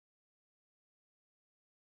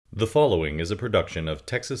The following is a production of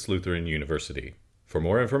Texas Lutheran University. For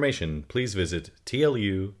more information, please visit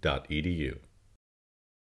tlu.edu.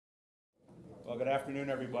 Well, good afternoon,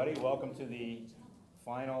 everybody. Welcome to the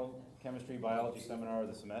final chemistry biology seminar of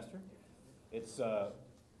the semester. It's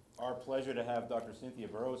our pleasure to have Dr. Cynthia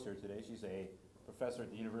Burrows here today. She's a professor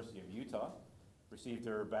at the University of Utah, received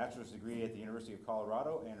her bachelor's degree at the University of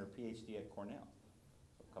Colorado and her PhD at Cornell.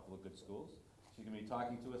 So a couple of good schools. She's going to be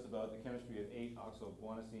talking to us about the chemistry of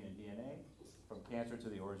 8-oxoguanosine and DNA, from cancer to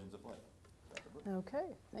the origins of life.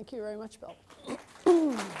 Okay, thank you very much, Bill.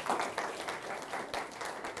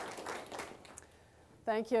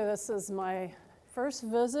 Thank you. This is my first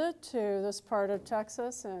visit to this part of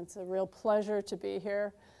Texas, and it's a real pleasure to be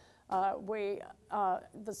here.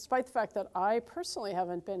 Despite the fact that I personally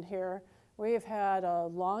haven't been here, we have had a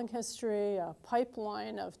long history, a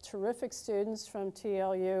pipeline of terrific students from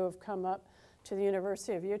TLU who have come up to the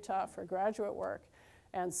University of Utah for graduate work.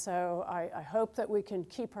 And so I hope that we can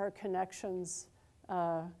keep our connections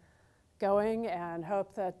going, and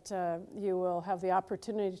hope that you will have the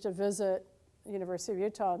opportunity to visit the University of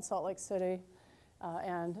Utah in Salt Lake City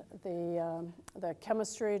and the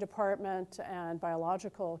chemistry department and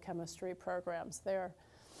biological chemistry programs there.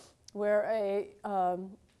 We're a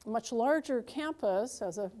much larger campus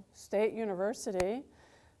as a state university,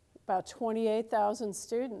 about 28,000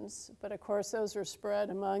 students, but of course those are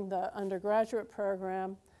spread among the undergraduate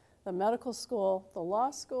program, the medical school, the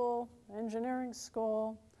law school, engineering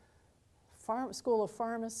school, school of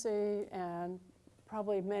pharmacy, and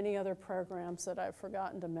probably many other programs that I've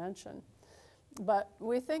forgotten to mention. But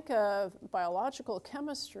we think of biological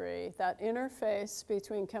chemistry, that interface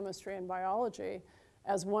between chemistry and biology,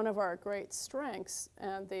 as one of our great strengths,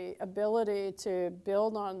 and the ability to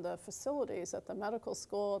build on the facilities at the medical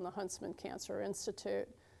school and the Huntsman Cancer Institute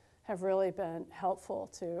have really been helpful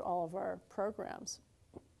to all of our programs.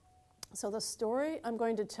 So the story I'm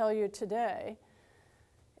going to tell you today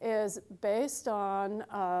is based on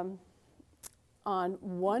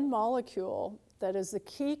one molecule that is the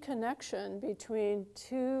key connection between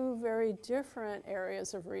two very different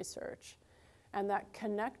areas of research. And that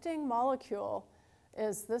connecting molecule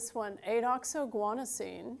is this one,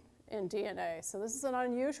 8-oxoguanosine in DNA. So this is an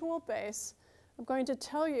unusual base. I'm going to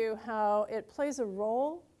tell you how it plays a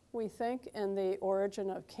role, we think, in the origin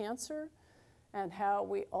of cancer, and how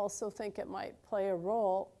we also think it might play a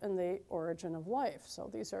role in the origin of life. So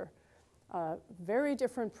these are very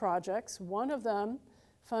different projects. One of them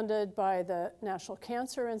funded by the National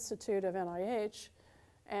Cancer Institute of NIH,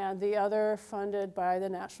 and the other funded by the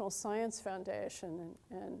National Science Foundation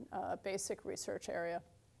in basic research area.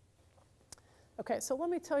 Okay, so let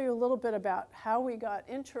me tell you a little bit about how we got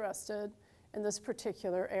interested in this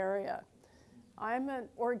particular area. I'm an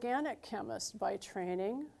organic chemist by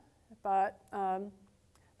training, but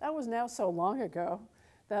that was now so long ago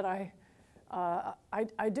that I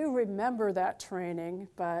do remember that training,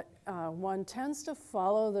 but one tends to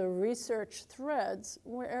follow the research threads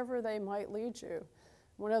wherever they might lead you.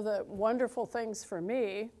 One of the wonderful things for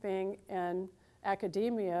me, being in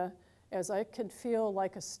academia, is I could feel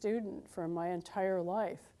like a student for my entire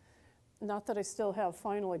life. Not that I still have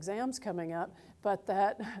final exams coming up, but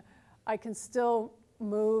that I can still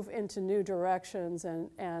move into new directions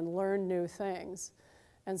and learn new things.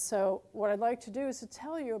 And so what I'd like to do is to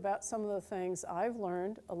tell you about some of the things I've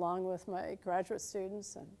learned along with my graduate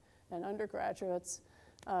students and undergraduates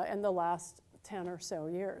in the last 10 or so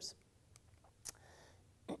years.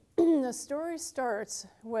 The story starts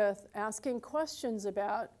with asking questions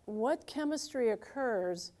about what chemistry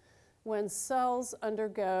occurs when cells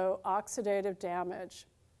undergo oxidative damage.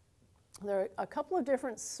 There are a couple of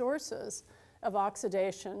different sources of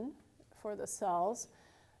oxidation for the cells.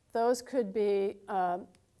 Those could be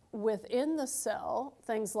within the cell.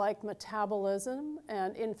 Things like metabolism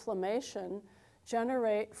and inflammation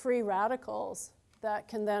generate free radicals that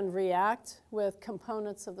can then react with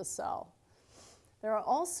components of the cell. There are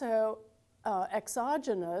also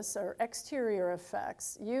exogenous or exterior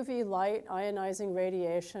effects, UV light, ionizing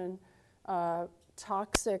radiation,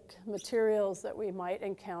 toxic materials that we might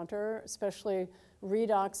encounter, especially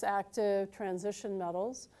redox active transition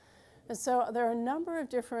metals. And so there are a number of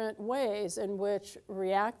different ways in which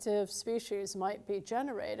reactive species might be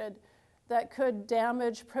generated that could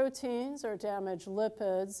damage proteins or damage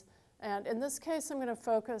lipids. And in this case, I'm going to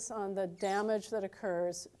focus on the damage that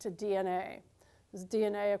occurs to DNA. This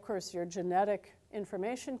DNA, of course, your genetic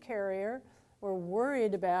information carrier. We're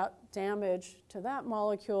worried about damage to that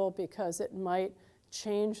molecule because it might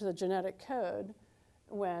change the genetic code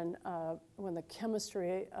when the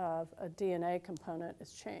chemistry of a DNA component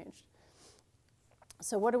is changed.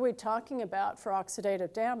 So what are we talking about for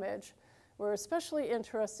oxidative damage? We're especially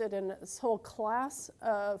interested in this whole class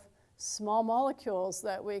of small molecules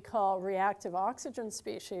that we call reactive oxygen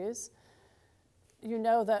species. You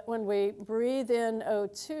know that when we breathe in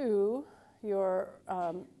O2, your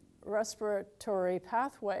respiratory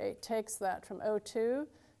pathway takes that from O2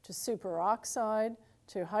 to superoxide,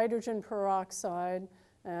 to hydrogen peroxide,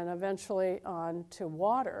 and eventually on to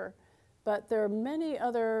water. But there are many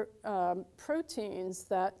other proteins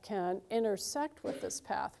that can intersect with this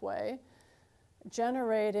pathway,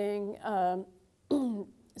 generating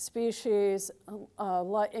species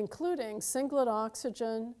including singlet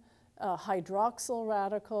oxygen, hydroxyl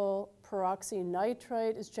radical,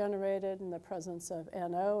 peroxynitrite is generated in the presence of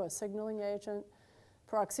NO, a signaling agent.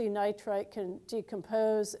 Peroxynitrite can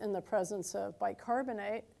decompose in the presence of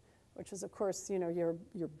bicarbonate, which is, of course, your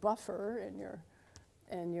buffer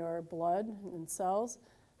in your blood and cells,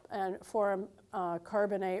 and form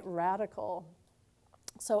carbonate radical.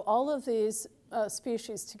 So all of these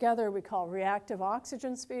species together we call reactive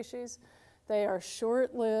oxygen species. They are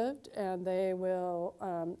short-lived, and they will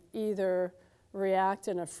either react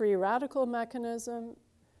in a free radical mechanism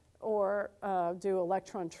or do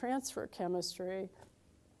electron transfer chemistry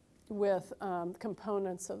with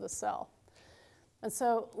components of the cell. And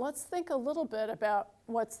so let's think a little bit about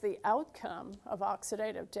what's the outcome of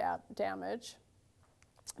oxidative damage.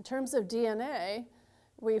 In terms of DNA,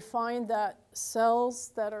 we find that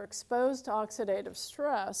cells that are exposed to oxidative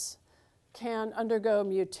stress can undergo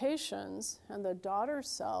mutations, and the daughter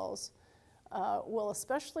cells will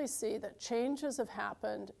especially see that changes have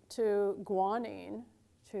happened to guanine,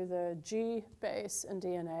 to the G base in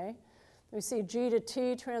DNA. We see G to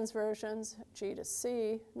T transversions, G to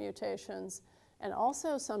C mutations, and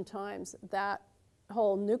also sometimes that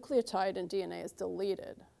whole nucleotide in DNA is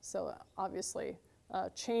deleted. So obviously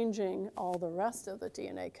changing all the rest of the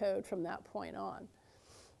DNA code from that point on.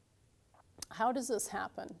 How does this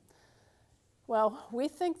happen? Well, we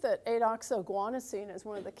think that 8-oxoguanosine is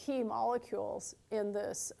one of the key molecules in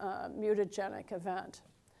this mutagenic event.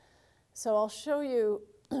 So I'll show you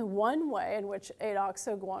one way in which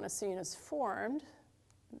 8-oxoguanosine is formed.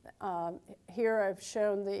 Here I've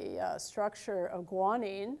shown the structure of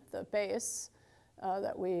guanine, the base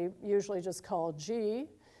that we usually just call G.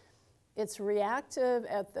 It's reactive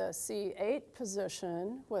at the C8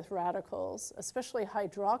 position with radicals, especially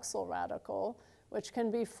hydroxyl radical, which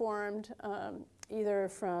can be formed either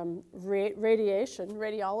from radiation,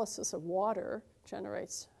 radiolysis of water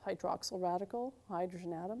generates hydroxyl radical,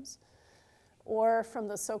 hydrogen atoms, or from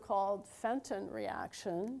the so-called Fenton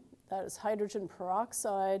reaction, that is hydrogen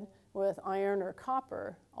peroxide with iron or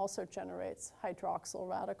copper, also generates hydroxyl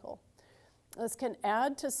radical. This can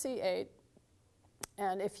add to C8,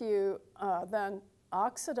 and if you then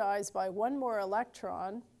oxidize by one more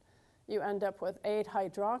electron, you end up with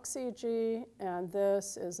 8-hydroxy-G, and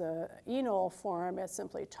this is an enol form. It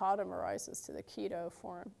simply tautomerizes to the keto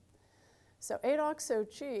form. So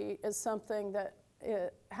 8-oxo-G is something that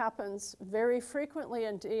it happens very frequently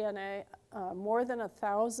in DNA, more than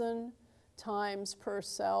 1,000 times per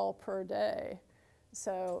cell per day.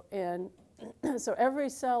 So, so every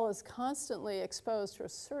cell is constantly exposed to a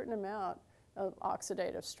certain amount of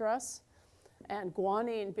oxidative stress, and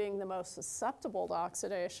guanine being the most susceptible to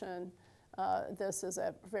oxidation, this is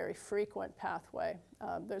a very frequent pathway.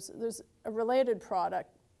 There's a related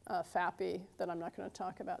product, FAPI, that I'm not going to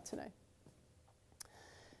talk about today.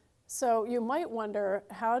 So you might wonder,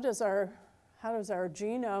 how does our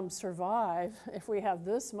genome survive if we have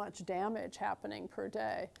this much damage happening per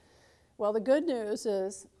day? Well, the good news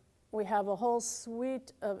is we have a whole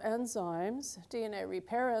suite of enzymes, DNA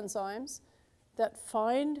repair enzymes, that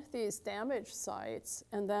find these damaged sites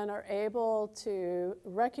and then are able to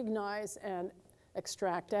recognize and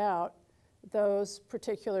extract out those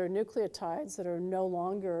particular nucleotides that are no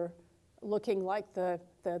longer looking like the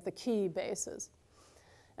key bases.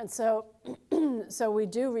 And so, so we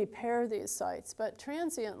do repair these sites, but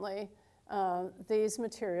transiently, these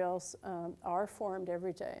materials are formed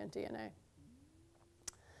every day in DNA.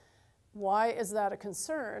 Why is that a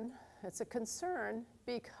concern? It's a concern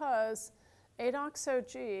because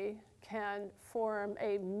 8-oxo-G can form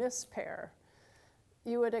a mispair.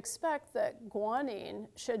 You would expect that guanine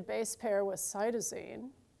should base pair with cytosine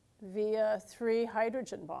via 3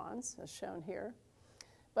 hydrogen bonds, as shown here.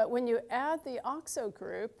 But when you add the oxo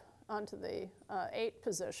group onto the 8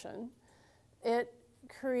 position, it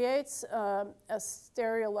creates a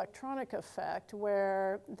stereoelectronic effect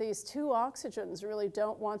where these 2 oxygens really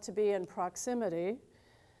don't want to be in proximity.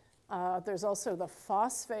 There's also the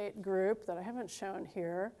phosphate group that I haven't shown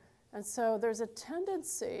here. And so there's a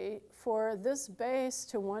tendency for this base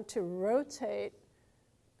to want to rotate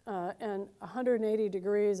in 180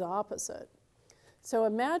 degrees opposite. So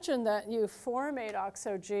imagine that you form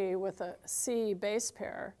 8-oxo-G with a C base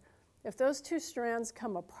pair. If those two strands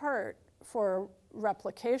come apart for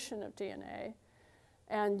replication of DNA,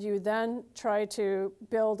 and you then try to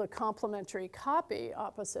build a complementary copy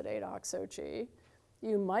opposite 8-oxo-G,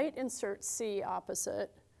 you might insert C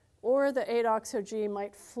opposite, or the 8-oxo-G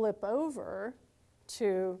might flip over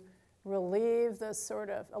to relieve this sort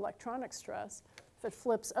of electronic stress. If it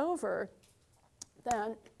flips over,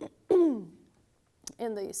 then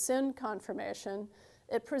in the syn conformation,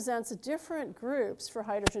 it presents different groups for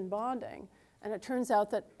hydrogen bonding. And it turns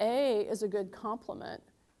out that A is a good complement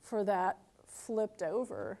for that flipped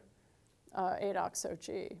over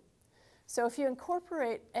 8-oxo-G. So if you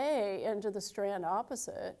incorporate A into the strand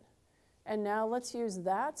opposite, and now let's use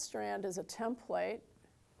that strand as a template,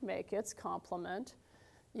 make its complement,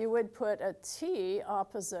 you would put a T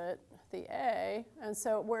opposite the A, and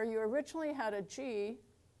so where you originally had a G,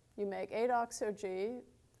 you make 8-oxo-G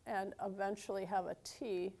and eventually have a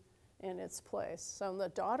T in its place. So the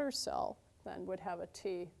daughter cell then would have a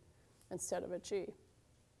T instead of a G.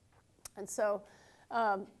 And so,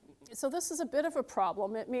 so this is a bit of a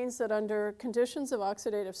problem. It means that under conditions of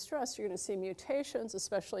oxidative stress, you're going to see mutations,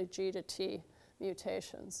 especially G to T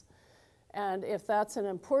mutations. And if that's an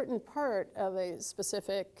important part of a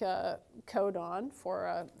specific codon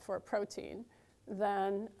for a protein,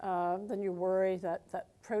 then you worry that that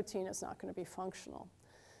protein is not going to be functional.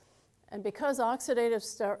 And because oxidative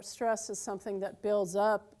stress is something that builds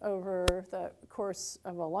up over the course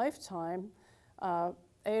of a lifetime,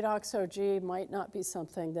 8-oxo-G might not be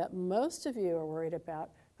something that most of you are worried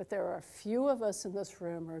about, but there are a few of us in this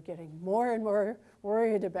room who are getting more and more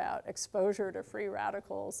worried about exposure to free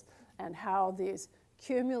radicals and how these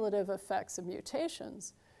cumulative effects of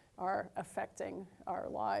mutations are affecting our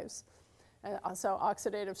lives. So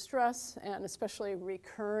oxidative stress and especially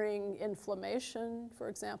recurring inflammation, for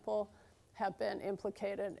example, have been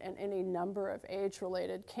implicated in any number of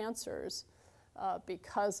age-related cancers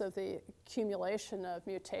because of the accumulation of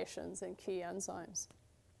mutations in key enzymes.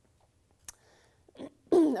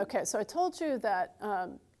 Okay, so I told you that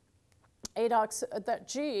that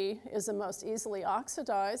G is the most easily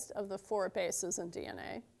oxidized of the 4 bases in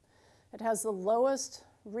DNA. It has the lowest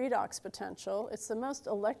redox potential. It's the most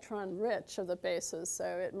electron-rich of the bases, so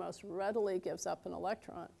it most readily gives up an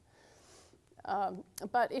electron.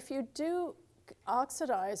 But if you do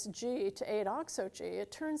oxidize G to 8-oxo-G,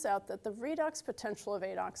 it turns out that the redox potential of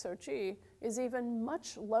 8-oxo-G is even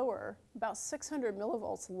much lower, about 600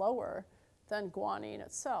 millivolts lower than guanine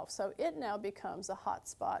itself. So it now becomes a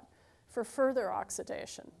hotspot for further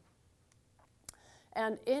oxidation.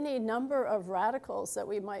 And any number of radicals that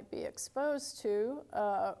we might be exposed to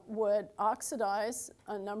would oxidize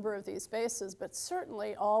a number of these bases, but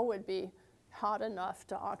certainly all would be hot enough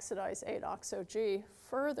to oxidize 8-oxo-G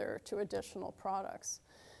further to additional products.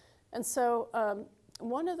 And so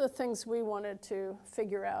one of the things we wanted to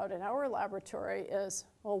figure out in our laboratory is,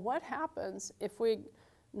 well, what happens if we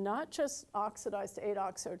not just oxidize to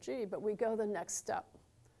 8-oxo-G, but we go the next step?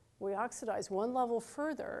 We oxidize one level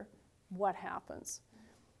further, what happens?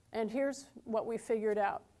 And here's what we figured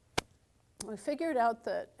out. We figured out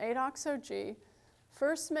that 8-oxo-G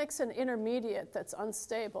first makes an intermediate that's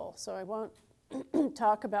unstable, so I won't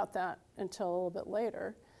talk about that until a little bit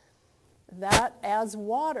later. That adds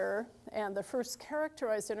water, and the first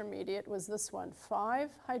characterized intermediate was this one,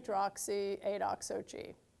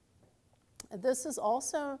 5-hydroxy-8-oxo-G. This is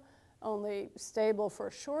also only stable for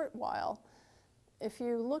a short while. If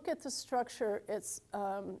you look at the structure, it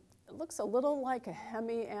looks a little like a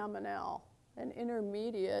hemiaminal, an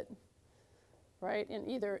intermediate, right, in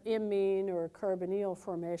either imine or carbonyl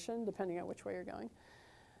formation, depending on which way you're going.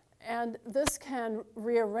 And this can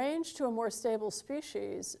rearrange to a more stable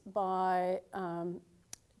species by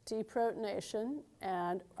deprotonation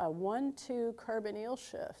and a 1,2 carbonyl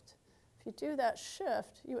shift. If you do that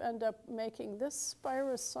shift, you end up making this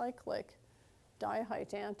spirocyclic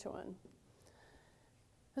dihydantoin.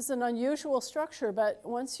 This is an unusual structure, but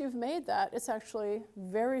once you've made that, it's actually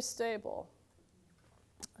very stable.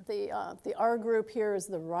 The R group here is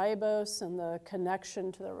the ribose and the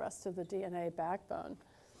connection to the rest of the DNA backbone.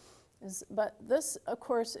 But this, of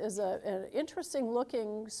course, is an interesting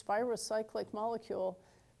looking spirocyclic molecule,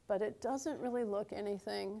 but it doesn't really look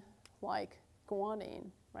anything like guanine,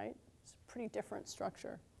 right? It's a pretty different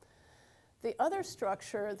structure. The other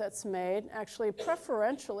structure that's made, actually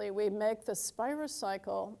preferentially, we make the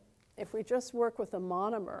spirocycle, if we just work with a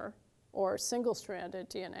monomer or single-stranded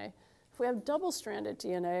DNA, if we have double-stranded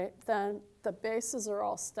DNA, then the bases are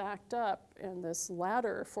all stacked up in this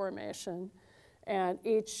ladder formation, and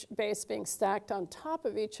each base being stacked on top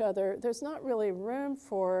of each other, there's not really room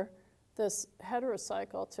for this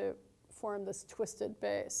heterocycle to form this twisted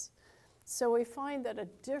base. So we find that a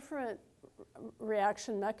different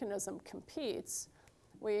reaction mechanism competes.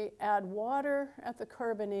 We add water at the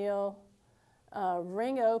carbonyl,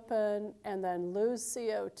 ring open, and then lose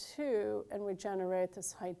CO2, and we generate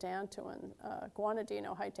this hydantoin,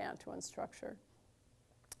 guanidinohydantoin structure.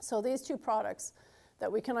 So these two products that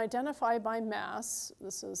we can identify by mass,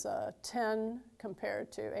 this is 10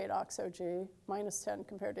 compared to 8-oxo-G, minus 10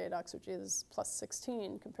 compared to 8-oxo-G, this is plus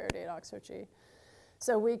 16 compared to 8-oxo-G.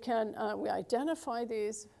 So we can, we identify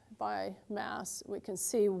these by mass, we can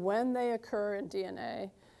see when they occur in DNA,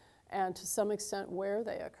 and to some extent where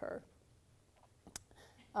they occur.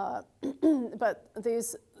 But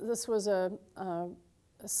this was a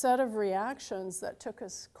set of reactions that took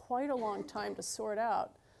us quite a long time to sort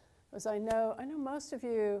out. As I know most of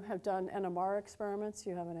you have done NMR experiments.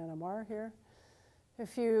 You have an NMR here.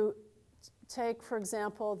 If you take, for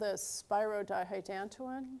example, this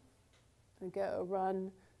spirodihydrantoin and go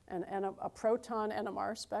run a proton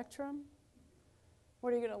NMR spectrum,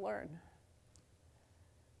 what are you going to learn?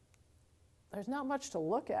 There's not much to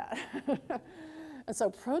look at. And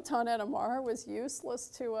so proton NMR was useless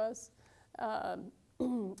to us.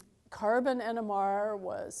 Carbon NMR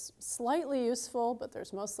was slightly useful, but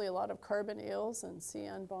there's mostly a lot of carbonyls and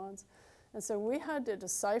CN bonds. And so we had to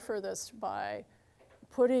decipher this by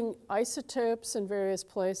putting isotopes in various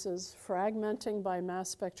places, fragmenting by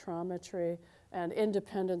mass spectrometry, and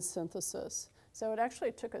independent synthesis. So it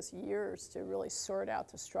actually took us years to really sort out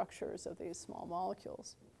the structures of these small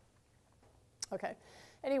molecules. Okay,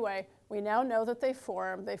 anyway, we now know that they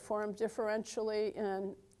form. They form differentially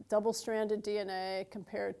in double-stranded DNA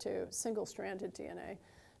compared to single-stranded DNA.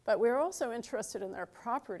 But we're also interested in their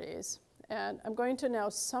properties. And I'm going to now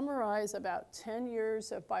summarize about 10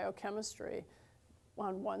 years of biochemistry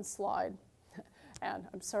on one slide. And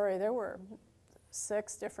I'm sorry, there were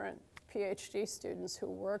 6 different PhD students who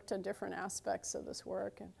worked on different aspects of this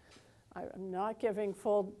work. And I'm not giving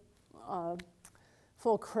full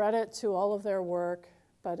credit to all of their work,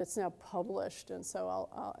 but it's now published. And so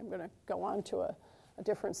I'm going to go on to a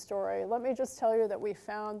different story. Let me just tell you that we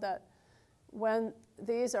found that when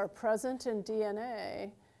these are present in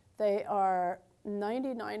DNA, they are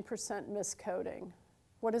 99% miscoding.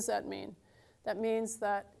 What does that mean? That means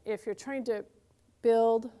that if you're trying to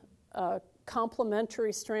build a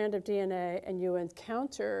complementary strand of DNA and you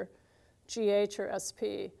encounter GH or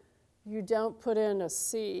SP, you don't put in a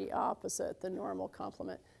C opposite the normal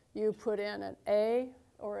complement. You put in an A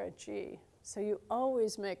or a G. So you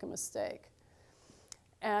always make a mistake.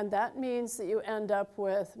 And that means that you end up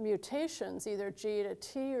with mutations, either G to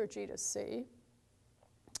T or G to C.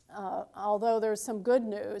 Although there's some good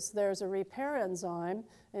news, there's a repair enzyme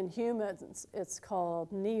in humans. It's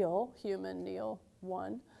called NEAL, human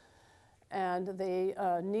NEAL1. And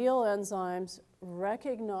the NEAL enzymes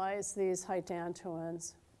recognize these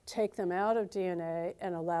hydantoins, take them out of DNA,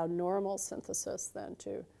 and allow normal synthesis then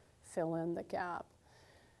to fill in the gap.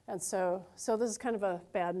 And so this is kind of a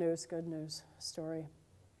bad news, good news story.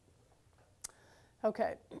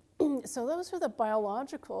 Okay, so those are the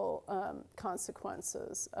biological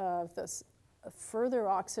consequences of this further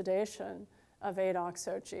oxidation of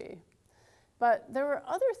 8-oxo-G. But there were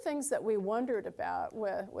other things that we wondered about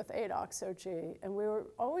with 8-oxo-G, and we were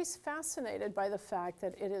always fascinated by the fact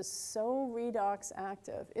that it is so redox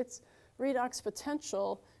active. Its redox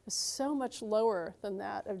potential is so much lower than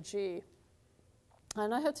that of G.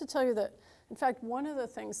 And I have to tell you that, in fact, one of the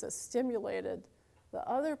things that stimulated the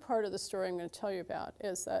other part of the story I'm going to tell you about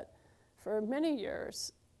is that for many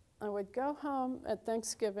years, I would go home at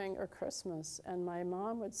Thanksgiving or Christmas, and my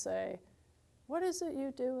mom would say, "What is it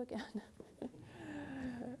you do again?"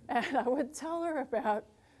 And I would tell her about,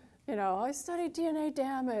 you know, I studied DNA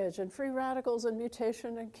damage and free radicals and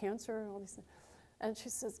mutation and cancer and all these things. And she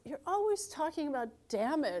says, "You're always talking about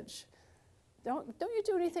damage. Don't you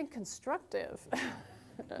do anything constructive?"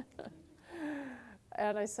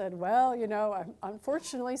 And I said, well, you know,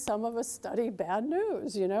 unfortunately, some of us study bad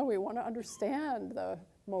news. You know, we want to understand the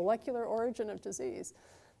molecular origin of disease.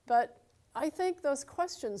 But I think those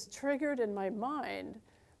questions triggered in my mind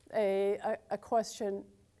a question,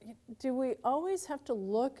 do we always have to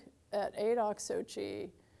look at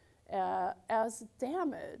 8-oxo-G as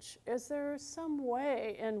damage? Is there some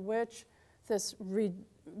way in which this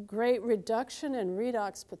great reduction in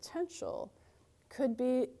redox potential could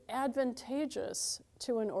be advantageous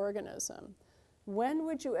to an organism? When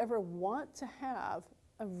would you ever want to have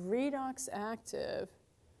a redox active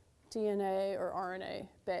DNA or RNA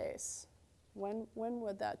base? When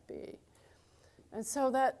would that be? And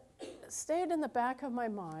so that stayed in the back of my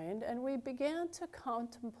mind, and we began to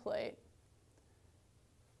contemplate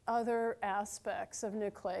other aspects of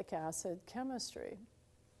nucleic acid chemistry.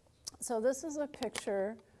 So this is a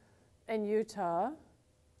picture in Utah,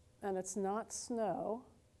 and it's not snow.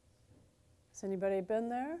 Has anybody been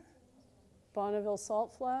there? Bonneville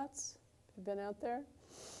Salt Flats? Have you been out there?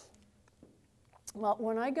 Well,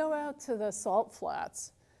 when I go out to the salt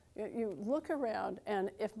flats, you look around,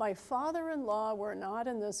 and if my father-in-law were not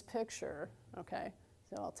in this picture, okay,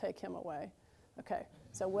 so I'll take him away. Okay,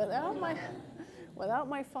 so without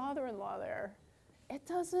my father-in-law there, it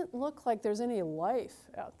doesn't look like there's any life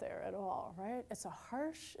out there at all, right? It's a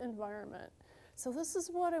harsh environment. So this is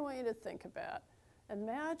what I want you to think about.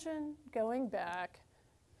 Imagine going back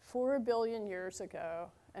 4 billion years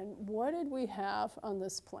ago, and what did we have on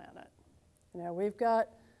this planet? Now, we've got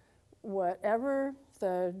whatever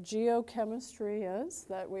the geochemistry is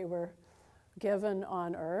that we were given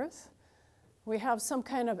on Earth. We have some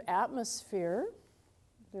kind of atmosphere.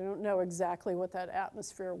 We don't know exactly what that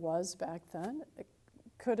atmosphere was back then. It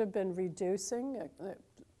could have been reducing. It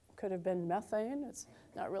could have been methane. It's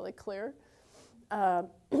not really clear. I'm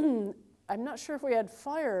not sure if we had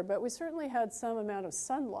fire, but we certainly had some amount of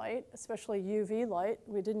sunlight, especially UV light.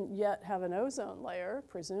 We didn't yet have an ozone layer,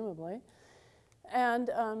 presumably. And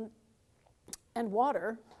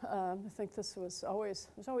water. I think there's always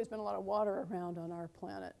been a lot of water around on our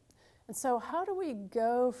planet. And so how do we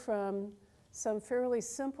go from some fairly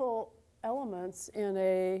simple elements in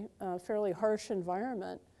a fairly harsh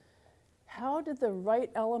environment? How did the right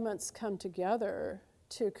elements come together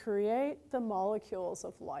to create the molecules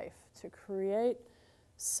of life, to create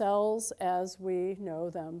cells as we know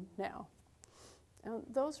them now? And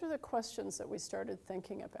those are the questions that we started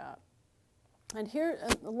thinking about. And here,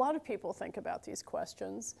 a lot of people think about these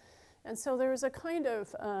questions. And so there's a kind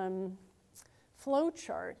of flow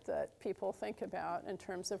chart that people think about in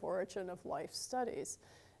terms of origin of life studies.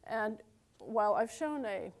 And while I've shown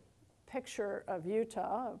a picture of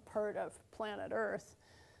Utah, a part of planet Earth,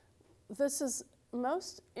 this is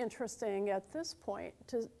most interesting at this point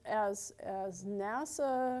as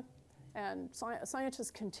NASA and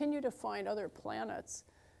scientists continue to find other planets.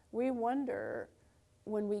 We wonder,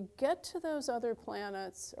 when we get to those other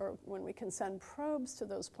planets, or when we can send probes to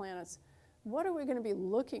those planets, what are we going to be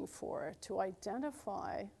looking for to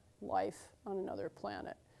identify life on another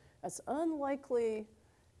planet? It's unlikely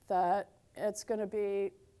that it's going to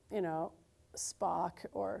be, Spock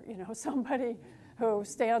or, somebody who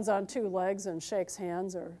stands on 2 legs and shakes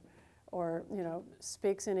hands or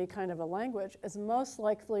speaks any kind of a language. Is most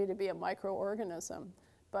likely to be a microorganism.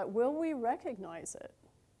 But will we recognize it?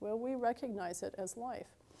 Will we recognize it as life?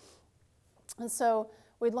 And so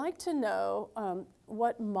we'd like to know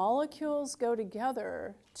what molecules go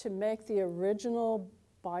together to make the original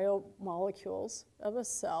biomolecules of a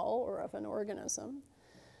cell or of an organism.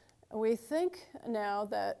 We think now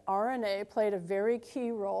that RNA played a very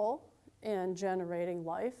key role in generating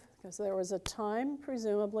life, because there was a time,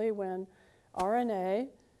 presumably, when RNA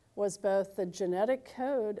was both the genetic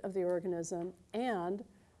code of the organism and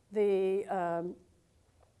the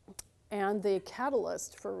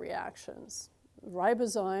catalyst for reactions.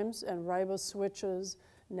 Ribozymes and riboswitches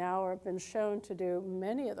now have been shown to do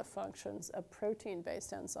many of the functions of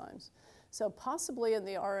protein-based enzymes. So possibly in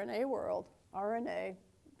the RNA world, RNA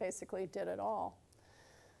basically did it all.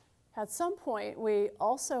 At some point, we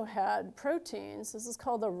also had proteins. This is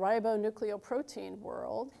called the ribonucleoprotein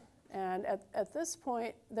world. And at this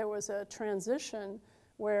point, there was a transition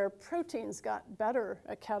where proteins got better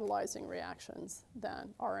at catalyzing reactions than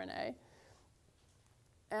RNA.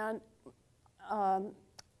 And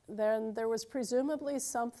then there was presumably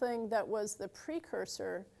something that was the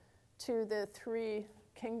precursor to the 3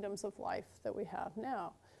 kingdoms of life that we have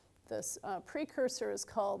now. This precursor is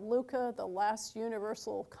called LUCA, the last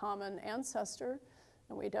universal common ancestor,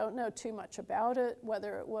 and we don't know too much about it,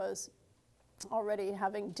 whether it was already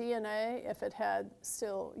having DNA, if it had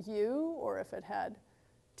still U, or if it had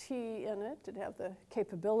T in it. Did it have the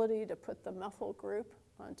capability to put the methyl group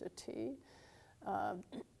onto T?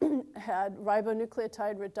 Had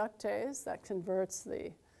ribonucleotide reductase that converts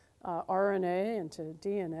the RNA into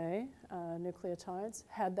DNA nucleotides.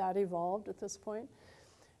 Had that evolved at this point?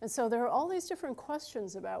 And so there are all these different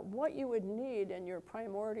questions about what you would need in your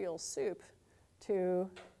primordial soup to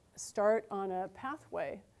start on a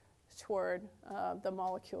pathway toward the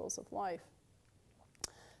molecules of life.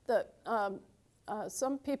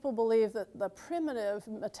 Some people believe that the primitive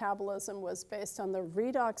metabolism was based on the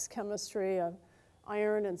redox chemistry of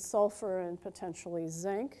iron and sulfur and potentially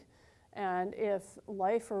zinc. And if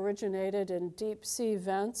life originated in deep sea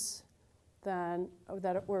vents, then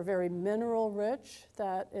that were very mineral rich,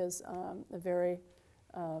 that is a very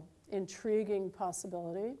intriguing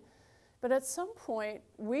possibility. But at some point,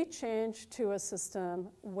 we changed to a system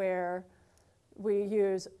where we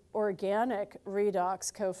use organic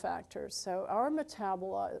redox cofactors. So our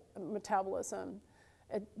metabolism,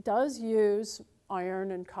 it does use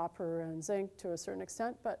iron and copper and zinc to a certain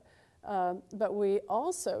extent, but we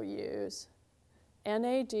also use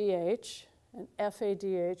NADH and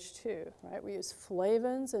FADH2, right? We use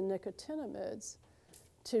flavins and nicotinamides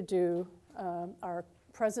to do our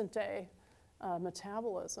present-day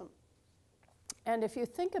metabolism. And if you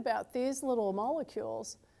think about these little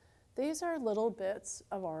molecules, these are little bits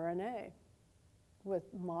of RNA with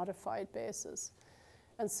modified bases.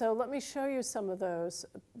 And so let me show you some of those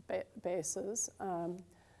bases.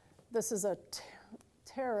 This is a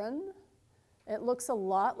pterin. It looks a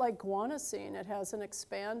lot like guanosine. It has an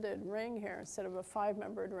expanded ring here. Instead of a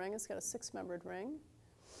 5-membered ring, it's got a 6-membered ring.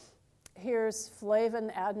 Here's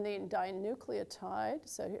flavin adenine dinucleotide.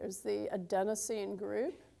 So here's the adenosine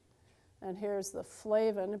group. And here's the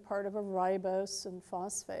flavin, part of a ribose and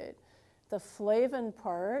phosphate. The flavin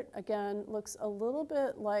part, again, looks a little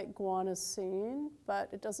bit like guanosine, but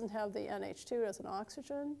it doesn't have the NH2, it has an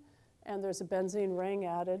oxygen, and there's a benzene ring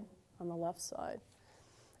added on the left side.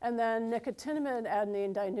 And then nicotinamide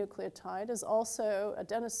adenine dinucleotide is also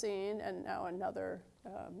adenosine and now another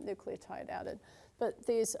nucleotide added. But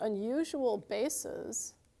these unusual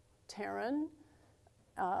bases, pterin,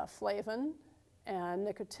 flavin, and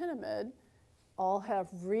nicotinamide, all have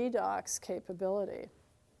redox capability.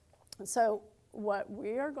 And so what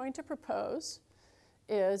we are going to propose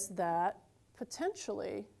is that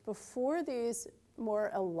potentially before these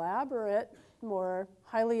more elaborate, more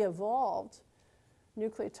highly evolved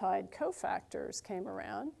nucleotide cofactors came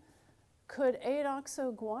around, could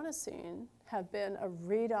 8-oxoguanosine have been a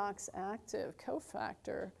redox-active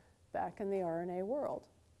cofactor back in the RNA world?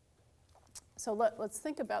 So let's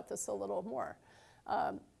think about this a little more.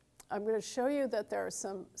 I'm going to show you that there are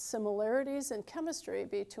some similarities in chemistry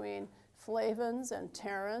between flavins and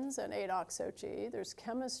pterins and 8-oxo-G. There's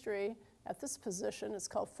chemistry at this position. It's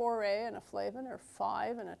called 4A in a flavin, or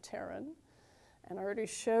 5 in a pterin. And I already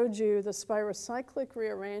showed you the spirocyclic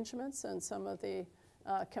rearrangements and some of the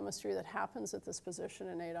chemistry that happens at this position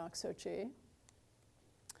in 8-oxo-G.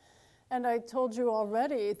 And I told you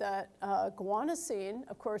already that guanosine,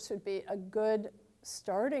 of course, would be a good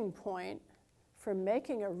starting point for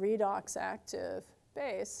making a redox-active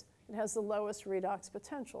base. It has the lowest redox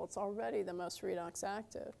potential. It's already the most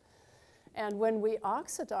redox-active. And when we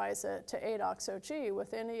oxidize it to 8-oxo-G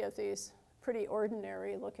with any of these pretty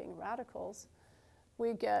ordinary-looking radicals,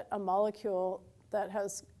 we get a molecule that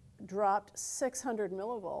has dropped 600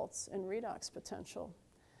 millivolts in redox potential.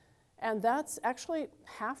 And that's actually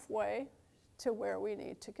halfway to where we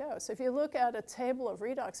need to go. So if you look at a table of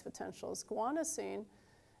redox potentials, guanosine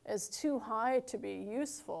is too high to be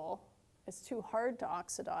useful. It's too hard to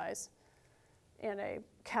oxidize in a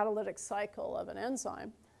catalytic cycle of an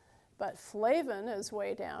enzyme. But flavin is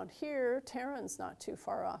way down here. Pterin's not too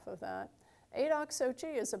far off of that. 8-oxo-G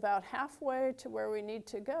is about halfway to where we need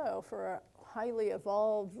to go for a highly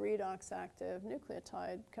evolved redox-active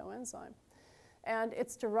nucleotide coenzyme. And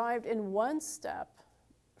it's derived in one step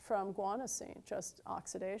from guanosine, just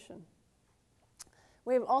oxidation.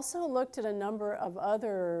 We've also looked at a number of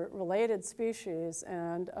other related species,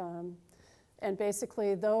 and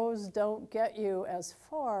basically those don't get you as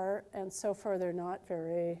far, and so far they're not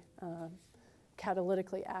very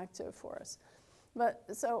catalytically active for us. But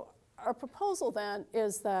so our proposal then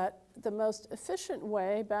is that the most efficient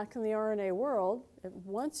way back in the RNA world,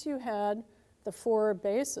 once you had the 4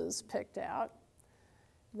 bases picked out,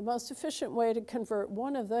 the most efficient way to convert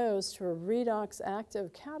one of those to a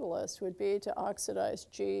redox-active catalyst would be to oxidize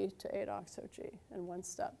G to 8-oxo-G in one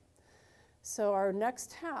step. So our next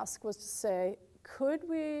task was to say, could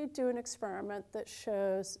we do an experiment that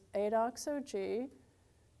shows 8-oxo-G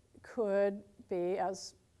could be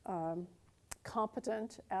as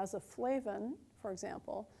competent as a flavin, for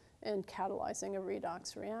example, in catalyzing a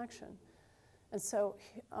redox reaction? And so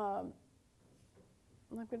I'm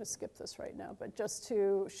going to skip this right now, but just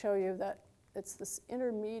to show you that it's this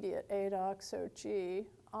intermediate 8-oxo-G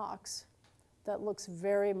ox that looks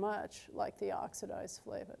very much like the oxidized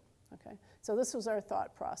flavin. Okay? So this was our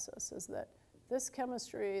thought process, is that this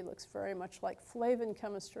chemistry looks very much like flavin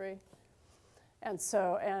chemistry. And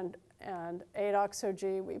so, and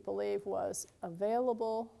 8-oxo-G, we believe, was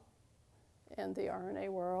available in the RNA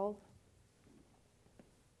world.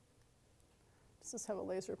 Does this have a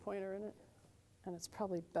laser pointer in it? And it's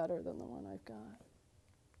probably better than the one I've got,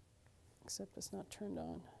 except it's not turned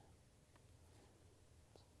on.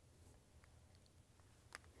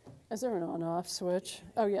 Is there an on-off switch?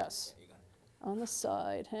 Oh, yes. On the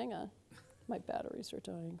side. Hang on. My batteries are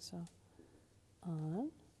dying, so. On.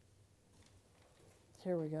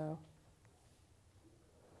 Here we go.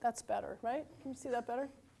 That's better, right? Can you see that better?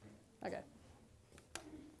 Okay.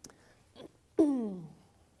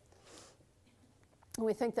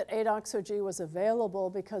 We think that 8-oxo-G was available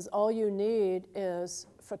because all you need is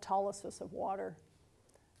photolysis of water,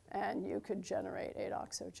 and you could generate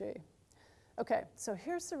 8-oxo-G. Okay, so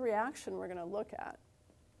here's the reaction we're going to look at.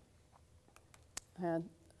 And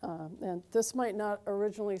this might not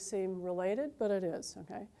originally seem related, but it is,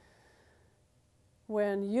 okay?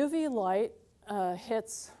 When UV light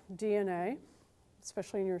hits DNA,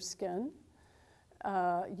 especially in your skin,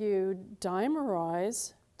 you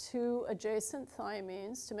dimerize two adjacent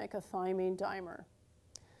thymines to make a thymine dimer.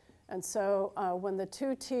 And so when the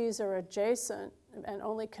two T's are adjacent and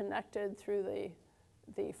only connected through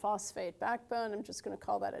the phosphate backbone, I'm just going to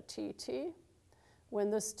call that a TT. When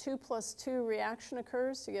this 2+2 reaction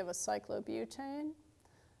occurs to give a cyclobutane,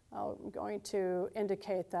 I'm going to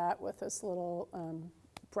indicate that with this little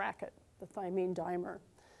bracket, the thymine dimer.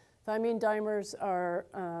 Thymine dimers are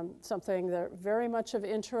something that are very much of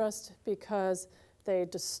interest because they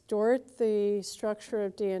distort the structure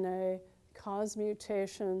of DNA, cause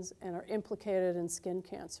mutations, and are implicated in skin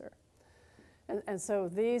cancer. And so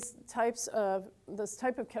this type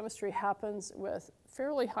of chemistry happens with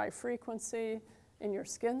fairly high frequency in your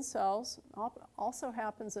skin cells. Also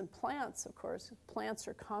happens in plants, of course. Plants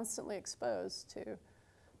are constantly exposed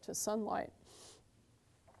to sunlight.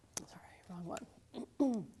 Sorry, wrong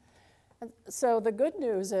one. And so the good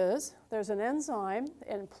news is there's an enzyme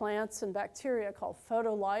in plants and bacteria called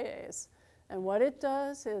photolyase. And what it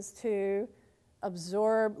does is to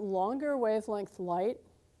absorb longer wavelength light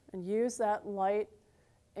and use that light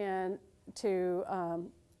to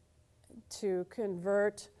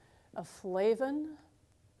convert a flavin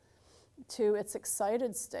to its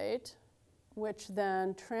excited state, which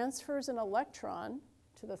then transfers an electron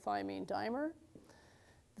to the thymine dimer.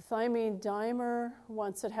 The thymine dimer,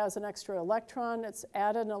 once it has an extra electron, it's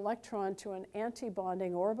added an electron to an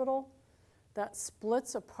antibonding orbital that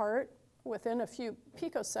splits apart within a few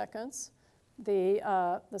picoseconds the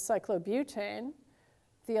cyclobutane.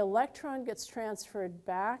 The electron gets transferred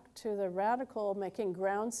back to the radical, making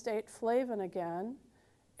ground state flavin again,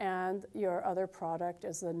 and your other product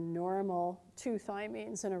is the normal two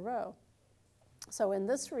thymines in a row. So in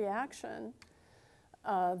this reaction,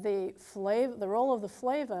 the role of the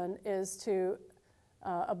flavin is to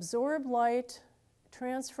absorb light,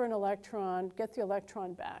 transfer an electron, get the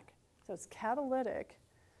electron back. So it's catalytic,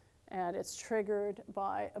 and it's triggered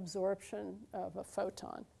by absorption of a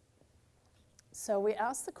photon. So we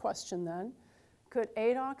asked the question then, could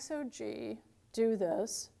 8-oxo-G do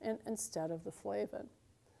this instead of the flavin?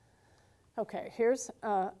 Okay, here's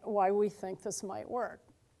why we think this might work.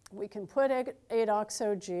 We can put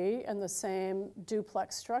 8-oxo-G in the same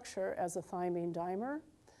duplex structure as a thymine dimer.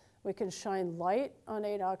 We can shine light on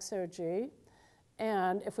 8-oxo-G.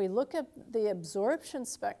 And if we look at the absorption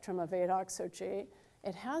spectrum of 8-oxo-G,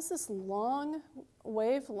 it has this long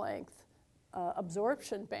wavelength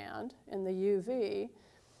absorption band in the UV.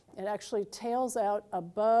 It actually tails out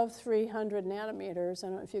above 300 nanometers. I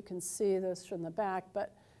don't know if you can see this from the back,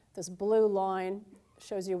 but this blue line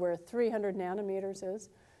shows you where 300 nanometers is.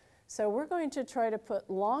 So we're going to try to put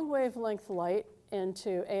long wavelength light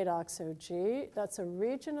into 8-oxo-G. That's a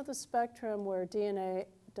region of the spectrum where DNA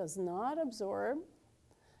does not absorb,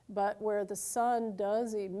 but where the sun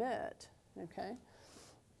does emit, okay?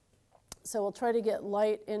 So we'll try to get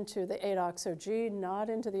light into the 8-oxo-G, not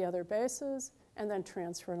into the other bases, and then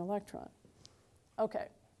transfer an electron. Okay,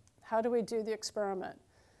 how do we do the experiment?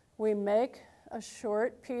 We make a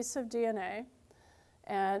short piece of DNA,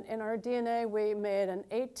 and in our DNA we made an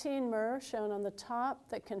 18-mer shown on the top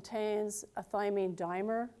that contains a thymine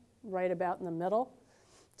dimer right about in the middle.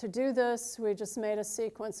 To do this, we just made a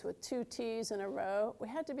sequence with two T's in a row. We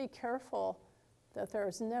had to be careful that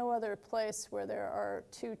there's no other place where there are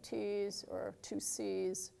two T's or two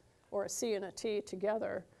C's or a C and a T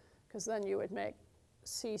together, because then you would make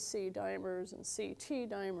CC dimers and CT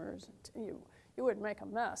dimers. You would make a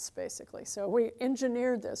mess, basically. So we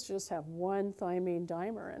engineered this to just have one thymine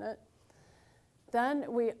dimer in it. Then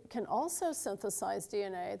we can also synthesize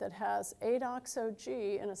DNA that has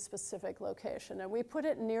 8-oxo-G in a specific location, and we put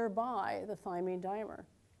it nearby the thymine dimer.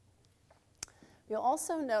 You'll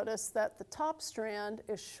also notice that the top strand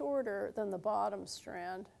is shorter than the bottom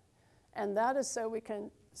strand, And that is so we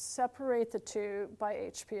can separate the two by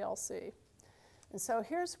HPLC. And so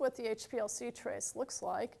here's what the HPLC trace looks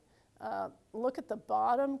like. Look at the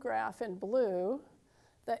bottom graph in blue.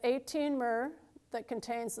 The 18-mer that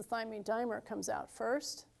contains the thymine dimer comes out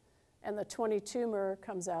first, and the 22-mer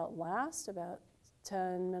comes out last, about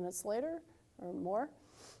 10 minutes later or more.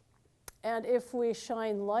 And if we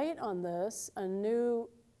shine light on this, a new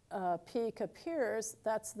peak appears.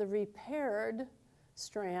 That's the repaired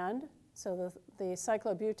strand. So the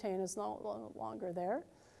cyclobutane is no longer there.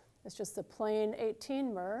 It's just the plain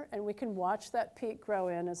 18-mer, and we can watch that peak grow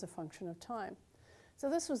in as a function of time. So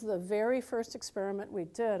this was the very first experiment we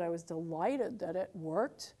did. I was delighted that it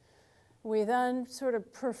worked. We then sort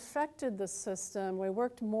of perfected the system. We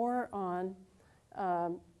worked more on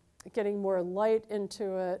getting more light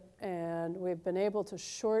into it, and we've been able to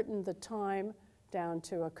shorten the time down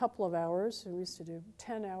to a couple of hours. We used to do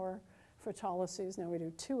 10-hour photolyses, now we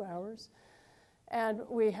do 2 hours. And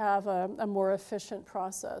we have a more efficient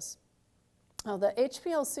process. Now, the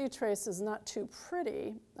HPLC trace is not too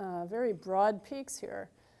pretty, very broad peaks here,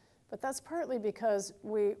 but that's partly because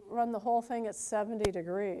we run the whole thing at 70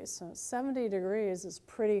 degrees. So 70 degrees is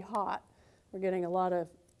pretty hot. We're getting a lot of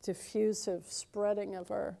diffusive spreading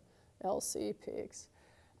of our LC peaks.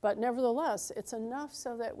 But nevertheless, it's enough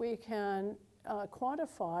so that we can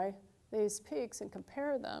quantify these peaks and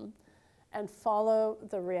compare them and follow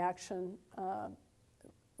the reaction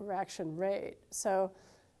rate. So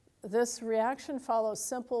this reaction follows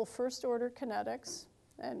simple first-order kinetics,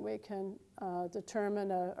 and we can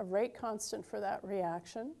determine a rate constant for that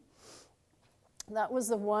reaction. That was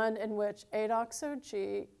the one in which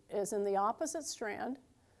 8-oxo-G is in the opposite strand,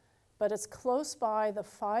 but it's close by the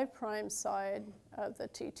 5' side of the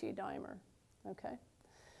TT dimer, okay?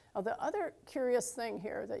 Now, the other curious thing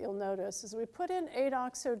here that you'll notice is we put in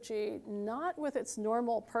 8-oxo-G not with its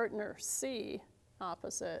normal partner C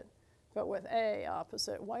opposite, but with A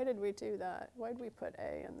opposite. Why did we do that? Why did we put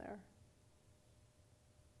A in there?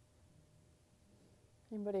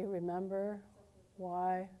 Anybody remember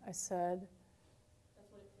why I said?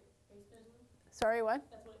 That's what it base pairs with? Sorry, what?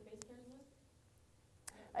 That's what it base pairs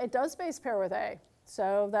with? It does base pair with A,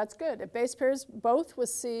 so that's good. It base pairs both with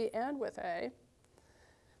C and with A.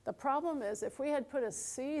 The problem is if we had put a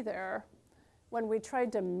C there, when we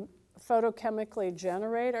tried to photochemically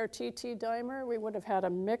generate our TT dimer, we would have had a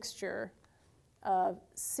mixture of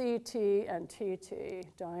CT and TT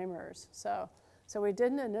dimers. So we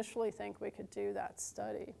didn't initially think we could do that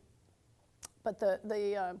study. But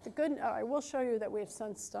the good, I will show you that we've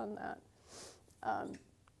since done that.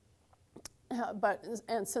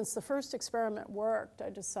 And since the first experiment worked, I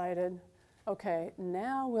decided, okay,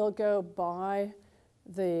 now we'll go buy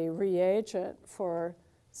the reagent for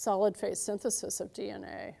solid phase synthesis of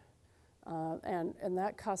DNA. And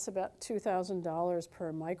that costs about $2,000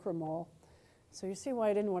 per micromole. So you see why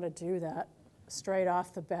I didn't want to do that straight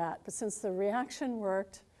off the bat. But since the reaction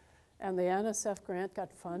worked and the NSF grant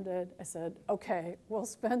got funded, I said, okay, we'll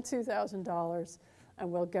spend $2,000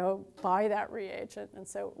 and we'll go buy that reagent. And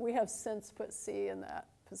so we have since put C in that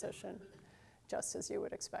position, just as you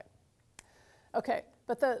would expect. Okay,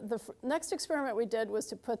 but the next experiment we did was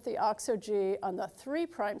to put the oxo-G on the 3'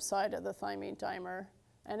 side of the thymine dimer,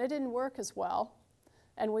 and it didn't work as well.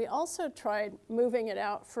 And we also tried moving it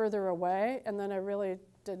out further away, and then it really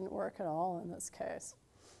didn't work at all in this case.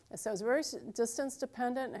 And so it's very distance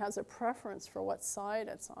dependent and has a preference for what side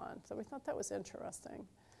it's on. So we thought that was interesting.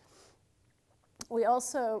 We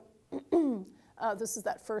also, this is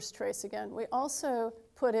that first trace again, we also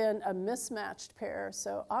put in a mismatched pair.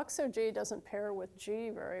 So oxo-G doesn't pair with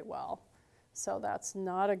G very well. So that's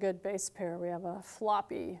not a good base pair. We have a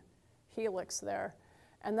floppy helix there.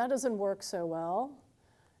 And that doesn't work so well.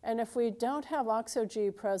 And if we don't have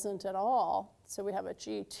oxo-G present at all, so we have a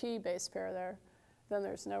GT base pair there, then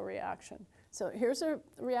there's no reaction. So here's a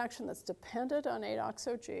reaction that's dependent on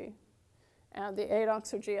 8-oxo-G. And the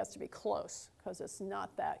 8-oxo-G has to be close because it's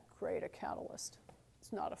not that great a catalyst.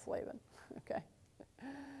 It's not a flavin, okay?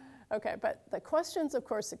 Okay, but the questions, of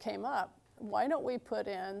course, that came up, why don't we put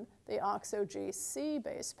in the oxo-G-C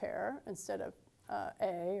base pair instead of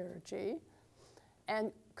A or G?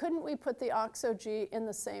 And couldn't we put the oxo-G in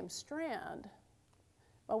the same strand?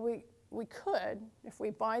 Well, we could if we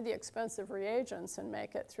buy the expensive reagents and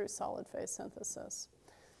make it through solid phase synthesis.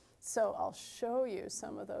 So I'll show you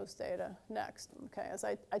some of those data next. Okay, as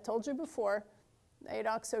I told you before,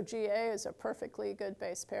 8-oxo-GA is a perfectly good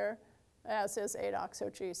base pair, as is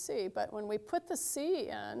 8-oxo-GC. But when we put the C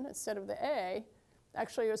in instead of the A,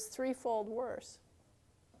 actually it was 3-fold worse.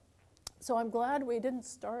 So I'm glad we didn't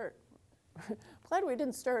start glad we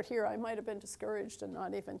didn't start here. I might have been discouraged and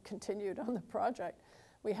not even continued on the project.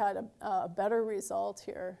 We had a better result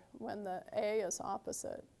here when the A is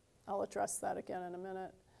opposite. I'll address that again in a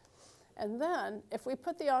minute. And then, if we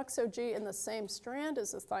put the oxo-G in the same strand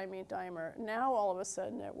as the thymine dimer, now all of a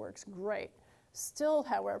sudden it works great. Still,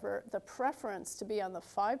 however, the preference to be on the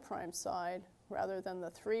 5' side rather than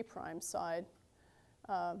the 3' side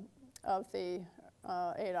of the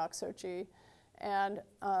 8-oxo-G, and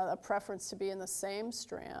a preference to be in the same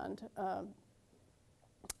strand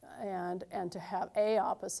and to have A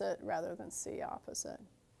opposite rather than C opposite.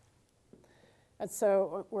 And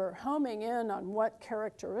so we're homing in on what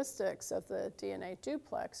characteristics of the DNA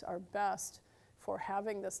duplex are best for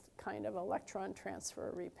having this kind of electron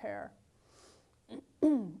transfer repair.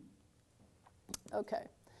 Okay,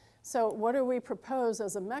 so what do we propose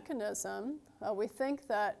as a mechanism? We think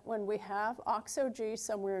that when we have oxo-G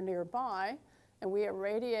somewhere nearby and we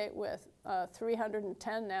irradiate with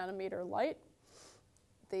 310 nanometer light,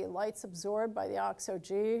 the light's absorbed by the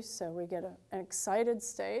oxo-G, so we get an excited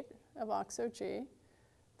state of oxo-G.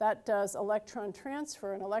 That does electron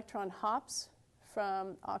transfer. An electron hops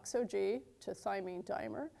from oxo-G to thymine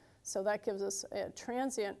dimer. So that gives us a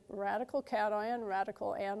transient radical cation,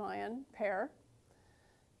 radical anion pair.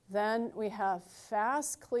 Then we have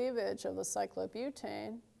fast cleavage of the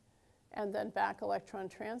cyclobutane, and then back electron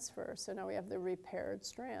transfer. So now we have the repaired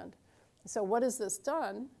strand. So what has this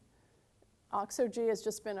done? Oxo-G has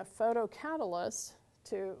just been a photocatalyst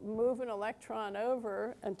to move an electron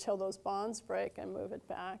over until those bonds break and move it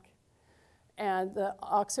back. And the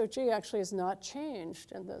oxo-G actually is not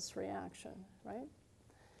changed in this reaction, right?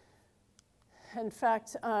 In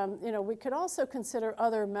fact, we could also consider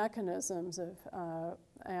other mechanisms of,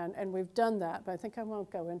 and we've done that, but I think I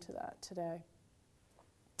won't go into that today.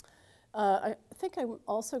 I think I'm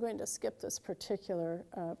also going to skip this particular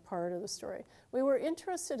part of the story. We were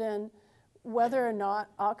interested in whether or not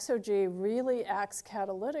oxo-G really acts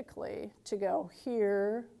catalytically to go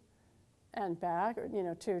here and back, or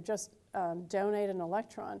to just donate an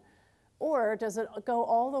electron, or does it go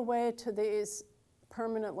all the way to these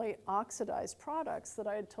permanently oxidized products that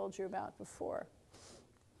I had told you about before?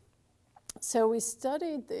 So we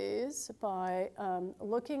studied these by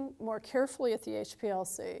looking more carefully at the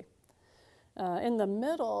HPLC. In the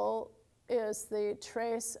middle is the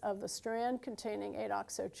trace of the strand containing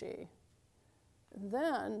 8-oxo-G.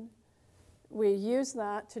 Then we use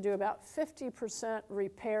that to do about 50%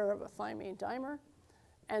 repair of a thymine dimer.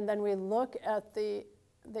 And then we look at the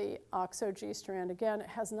oxo-G strand again. It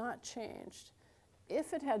has not changed.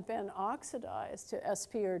 If it had been oxidized to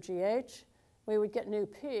SP or GH, we would get new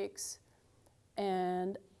peaks.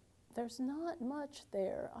 And there's not much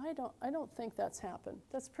there. I don't think that's happened.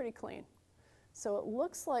 That's pretty clean. So it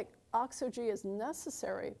looks like oxo-G is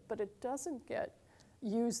necessary, but it doesn't get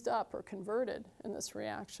used up or converted in this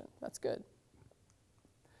reaction. That's good.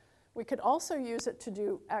 We could also use it to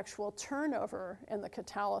do actual turnover in the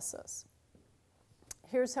catalysis.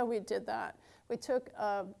 Here's how we did that. We took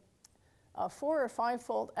a 4 or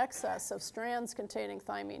 5-fold excess of strands containing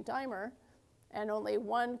thymine dimer and only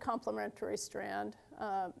one complementary strand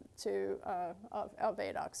of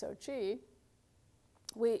 8-oxo-G.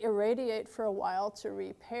 We irradiate for a while to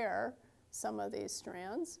repair some of these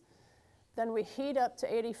strands. Then we heat up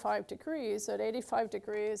to 85 degrees. At 85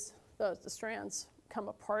 degrees, the strands come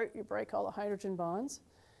apart. You break all the hydrogen bonds.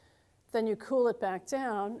 Then you cool it back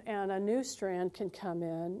down, and a new strand can come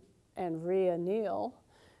in and re-anneal.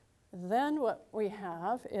 Then what we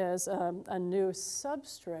have is a new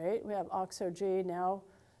substrate. We have oxo-G now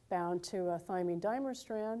bound to a thymine dimer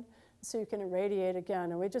strand, so you can irradiate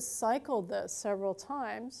again. And we just cycled this several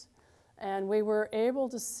times, and we were able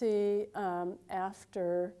to see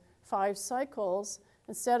after 5 cycles,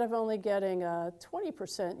 instead of only getting a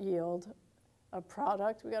 20% yield of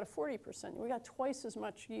product, we got a 40%. We got twice as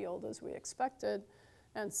much yield as we expected.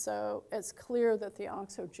 And so it's clear that the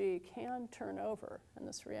oxo-G can turn over in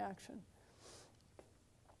this reaction.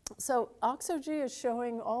 So oxo-G is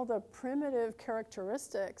showing all the primitive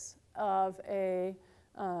characteristics of an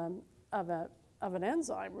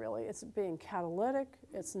enzyme, really. It's being catalytic.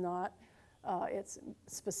 It's not. It's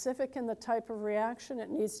specific in the type of reaction. It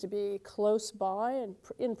needs to be close by and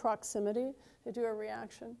in proximity to do a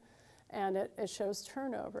reaction. And it shows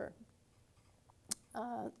turnover.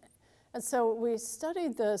 And so we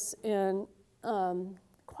studied this in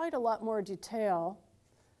quite a lot more detail.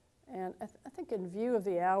 And I think in view of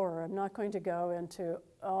the hour, I'm not going to go into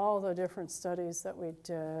all the different studies that we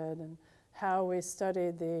did and how we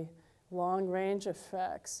studied the long-range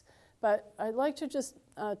effects. But I'd like to just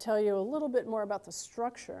tell you a little bit more about the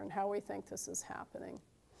structure and how we think this is happening.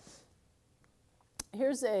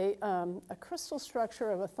 here's a crystal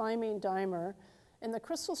structure of a thymine dimer. And the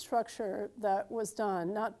crystal structure that was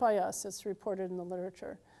done, not by us, it's reported in the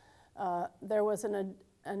literature, there was an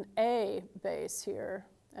A base here.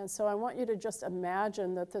 And so I want you to just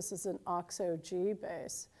imagine that this is an oxo-G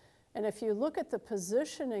base. And if you look at the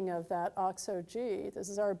positioning of that oxo-G, this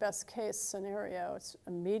is our best case scenario, it's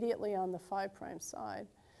immediately on the 5' side,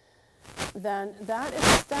 then that is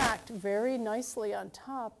stacked very nicely on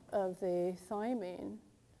top of the thymine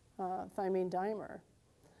dimer.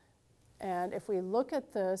 And if we look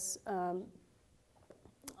at this from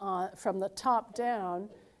the top down,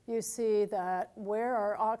 you see that where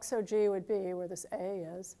our oxo-G would be, where this A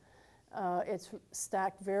is, it's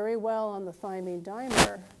stacked very well on the thymine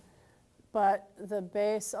dimer, but the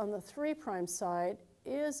base on the 3' side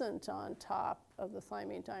isn't on top of the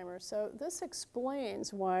thymine dimer. So this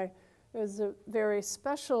explains why there's a very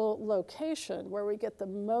special location where we get the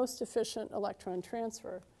most efficient electron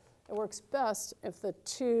transfer. It works best if the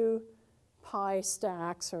 2 pi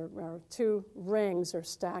stacks or 2 rings are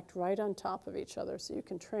stacked right on top of each other, so you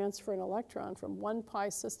can transfer an electron from one pi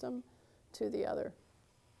system to the other.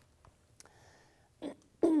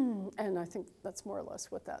 And I think that's more or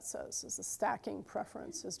less what that says, is the stacking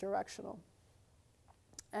preference is directional.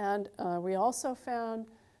 And we also found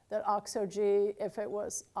that oxo-G, if it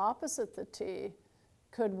was opposite the T,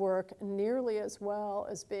 could work nearly as well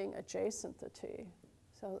as being adjacent to T.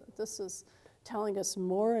 So this is telling us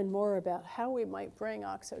more and more about how we might bring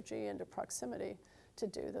oxo-G into proximity to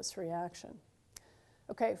do this reaction.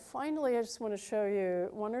 Okay, finally, I just want to show you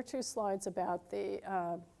 1 or 2 slides about the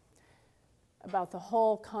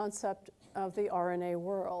whole concept of the RNA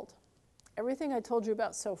world. Everything I told you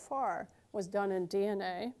about so far was done in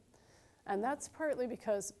DNA, and that's partly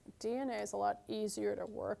because DNA is a lot easier to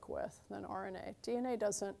work with than RNA. DNA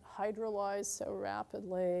doesn't hydrolyze so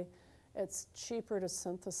rapidly. It's cheaper to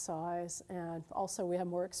synthesize, and also we have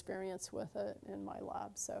more experience with it in my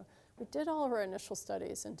lab. So we did all of our initial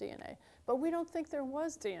studies in DNA, but we don't think there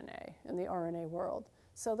was DNA in the RNA world.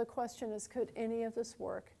 So the question is, could any of this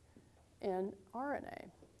work in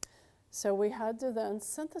RNA? So we had to then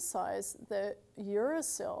synthesize the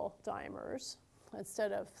uracil dimers.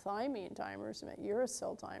 Instead of thymine dimers, we made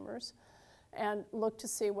uracil dimers, and look to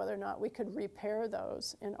see whether or not we could repair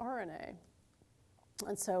those in RNA.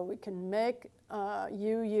 And so we can make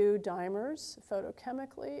UU dimers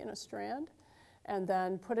photochemically in a strand and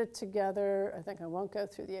then put it together. I think I won't go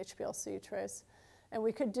through the HPLC trace. And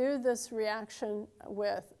we could do this reaction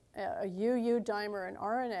with a UU dimer in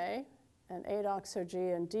RNA and 8-oxo-G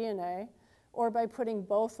in DNA, or by putting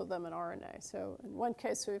both of them in RNA. So in one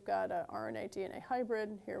case, we've got an RNA-DNA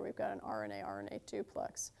hybrid. Here we've got an RNA-RNA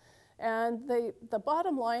duplex. And the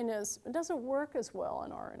bottom line is it doesn't work as well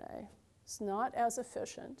in RNA. It's not as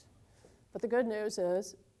efficient, but the good news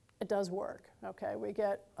is it does work, okay? We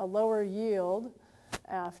get a lower yield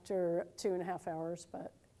after 2.5 hours,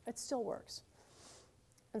 but it still works.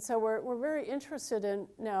 And so we're very interested in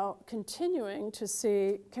now continuing to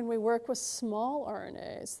see, can we work with small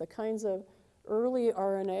RNAs, the kinds of early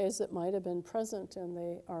RNAs that might have been present in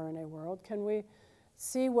the RNA world? Can we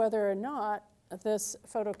see whether or not this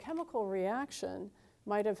photochemical reaction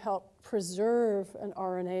might have helped preserve an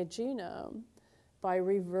RNA genome by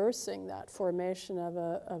reversing that formation of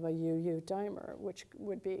a UU dimer, which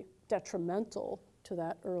would be detrimental to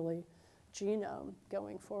that early genome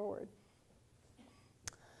going forward.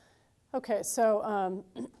 Okay, so,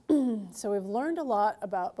 so we've learned a lot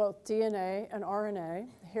about both DNA and RNA.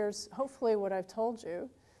 Here's hopefully what I've told you.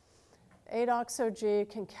 8-oxo-G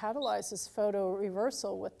can catalyze this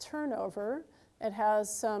photoreversal with turnover. It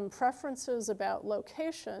has some preferences about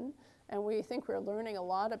location, and we think we're learning a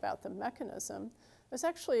lot about the mechanism. There's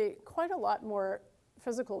actually quite a lot more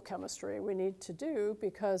physical chemistry we need to do,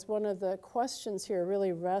 because one of the questions here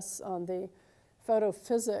really rests on the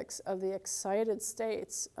photophysics of the excited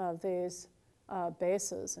states of these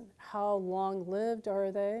bases, and how long-lived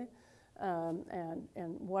are they,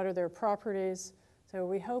 and what are their properties. So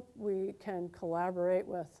we hope we can collaborate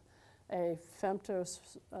with a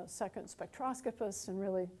femtosecond spectroscopist and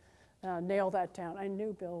really nail that down. I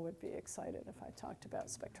knew Bill would be excited if I talked about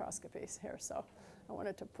spectroscopies here, so I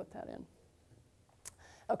wanted to put that in.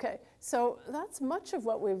 Okay, so that's much of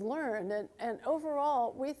what we've learned, and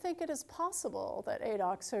overall, we think it is possible that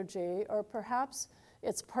 8-oxo-G, or perhaps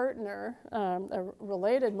its partner, a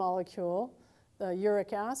related molecule, the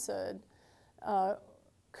uric acid,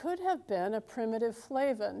 could have been a primitive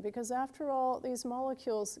flavin, because after all, these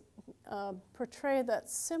molecules portray that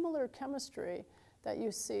similar chemistry that you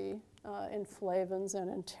see in flavins and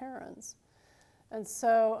in pterins. And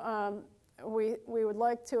so we would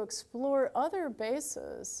like to explore other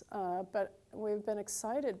bases, but we've been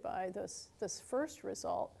excited by this first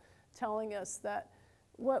result telling us that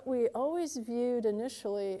what we always viewed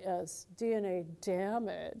initially as DNA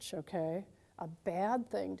damage, okay, a bad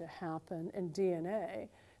thing to happen in DNA,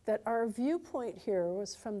 that our viewpoint here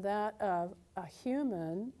was from that of a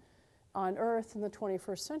human on Earth in the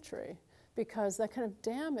 21st century, because that kind of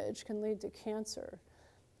damage can lead to cancer.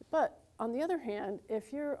 But on the other hand,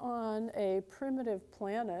 if you're on a primitive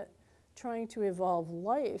planet trying to evolve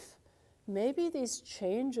life, maybe these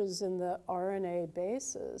changes in the RNA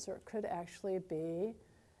bases could actually be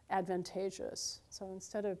advantageous. So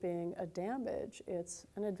instead of being a damage, it's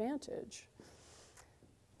an advantage.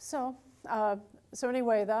 So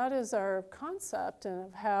anyway, that is our concept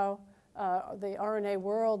of how the RNA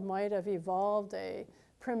world might have evolved a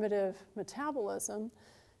primitive metabolism.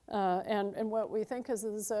 And what we think is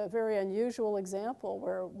this is a very unusual example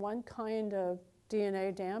where one kind of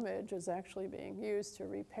DNA damage is actually being used to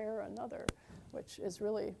repair another, which is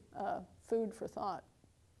really food for thought.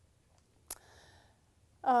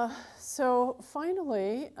 So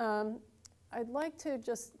finally, I'd like to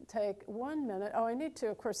just take 1 minute. Oh, I need to,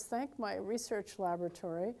 of course, thank my research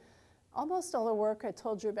laboratory. Almost all the work I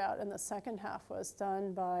told you about in the second half was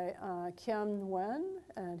done by Kian Nguyen,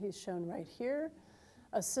 and he's shown right here,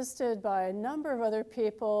 assisted by a number of other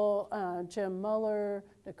people, Jim Muller,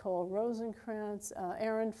 Nicole Rosenkrantz,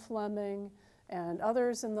 Aaron Fleming, and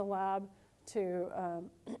others in the lab to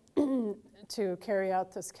carry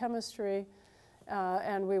out this chemistry.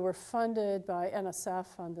 And we were funded by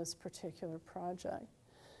NSF on this particular project.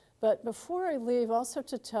 But before I leave, also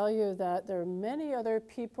to tell you that there are many other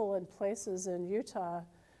people and places in Utah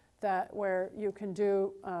where you can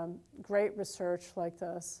do great research like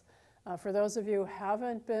this. For those of you who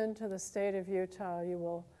haven't been to the state of Utah, you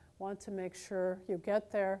will want to make sure you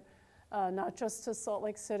get there, not just to Salt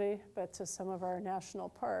Lake City, but to some of our national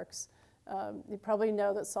parks. You probably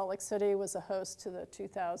know that Salt Lake City was a host to the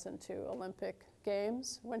 2002 Olympic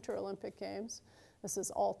Games, Winter Olympic Games. This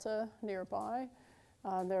is Alta nearby.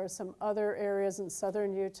 There are some other areas in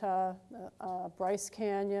southern Utah, Bryce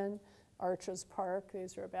Canyon, Arches Park.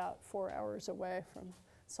 These are about 4 hours away from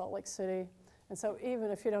Salt Lake City. And so even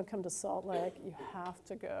if you don't come to Salt Lake, you have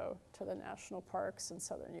to go to the national parks in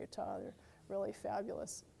southern Utah. They're really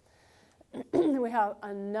fabulous. We have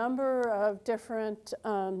a number of different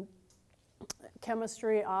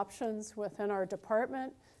chemistry options within our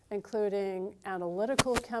department, including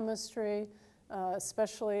analytical chemistry,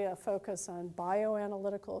 especially a focus on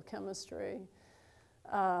bioanalytical chemistry.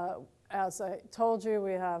 As I told you,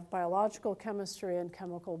 we have biological chemistry and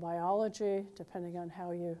chemical biology, depending on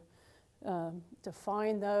how you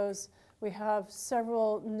define those. We have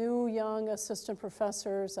several new young assistant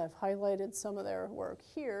professors. I've highlighted some of their work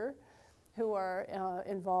here, who are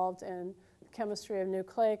involved in chemistry of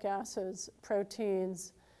nucleic acids,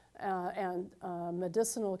 proteins, and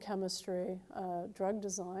medicinal chemistry, drug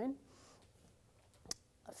design.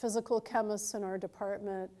 Physical chemists in our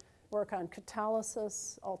department work on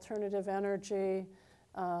catalysis, alternative energy,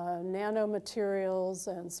 nanomaterials,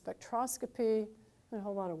 and spectroscopy. There's a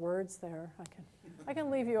whole lot of words there. I can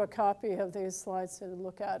leave you a copy of these slides to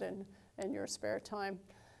look at in your spare time.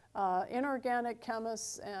 Inorganic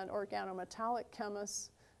chemists and organometallic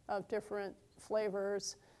chemists of different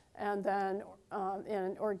flavors. And then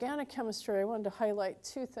in organic chemistry, I wanted to highlight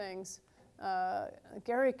two things.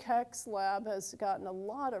 Gary Keck's lab has gotten a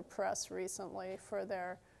lot of press recently for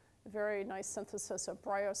their very nice synthesis of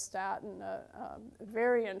bryostatin, a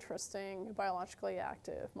very interesting biologically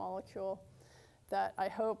active molecule that I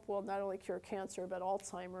hope will not only cure cancer, but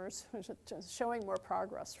Alzheimer's, which is showing more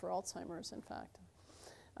progress for Alzheimer's, in fact.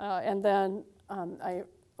 And then I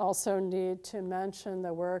also need to mention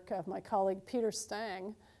the work of my colleague Peter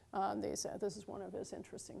Stang. This is one of his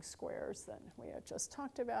interesting squares that we had just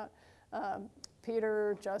talked about.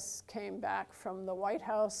 Peter just came back from the White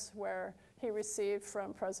House, where he received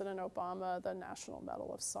from President Obama the National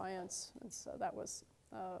Medal of Science. And so that was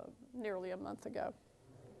nearly a month ago.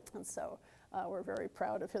 And so we're very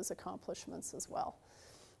proud of his accomplishments as well.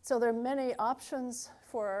 So there are many options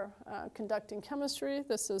for conducting chemistry.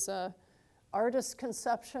 This is an artist's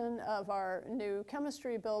conception of our new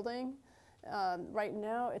chemistry building. Right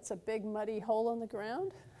now, it's a big muddy hole in the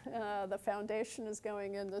ground. The foundation is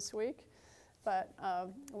going in this week, but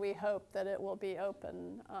we hope that it will be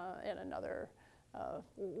open in another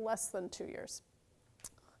less than 2 years.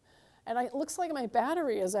 And it looks like my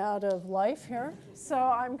battery is out of life here, so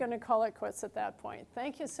I'm going to call it quits at that point.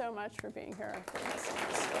 Thank you so much for being here.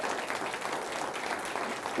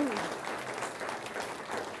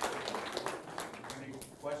 Any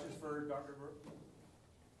questions for Dr. Dr. Burrows.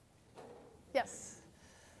 Yes.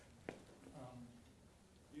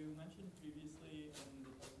 You mentioned previously in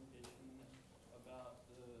the presentation about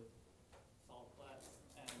the salt flats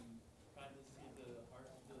and trying to see the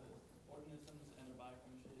organisms and their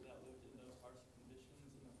biochemistry that lived in those harsh conditions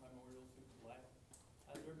in the primordial soup of life.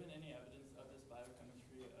 Has there been any evidence of this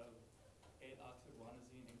biochemistry of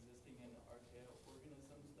 8-oxoguanosine existing in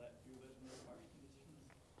archaeoorganisms that do live in those harsh conditions?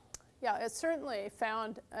 Yeah, it's certainly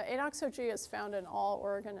found, 8-oxo-G is found in all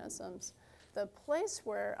organisms. The place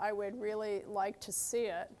where I would really like to see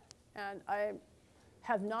it, and I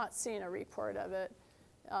have not seen a report of it,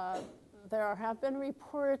 there have been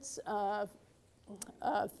reports of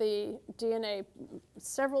the DNA,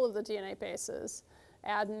 several of the DNA bases,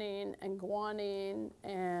 adenine and guanine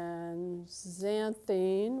and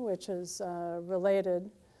xanthine, which is a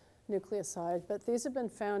related nucleoside, but these have been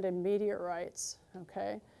found in meteorites,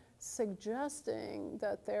 okay, suggesting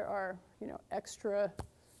that there are,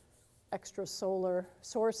 extrasolar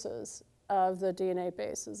sources of the DNA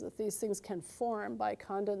bases, that these things can form by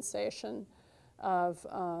condensation of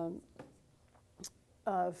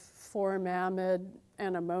formamide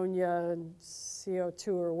and ammonia and CO2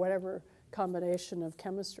 or whatever combination of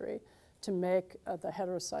chemistry to make the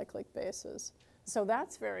heterocyclic bases. So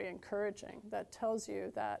that's very encouraging. That tells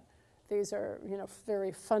you that these are,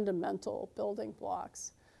 very fundamental building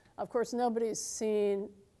blocks. Of course, nobody's seen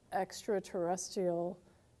extraterrestrial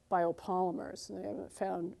biopolymers. They haven't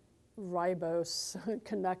found ribose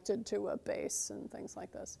connected to a base and things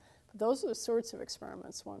like this. But those are the sorts of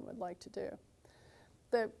experiments one would like to do.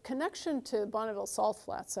 The connection to Bonneville salt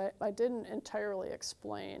flats, I didn't entirely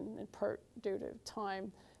explain, in part due to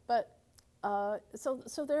time, but so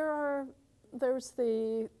there's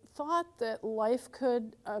the thought that life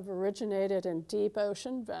could have originated in deep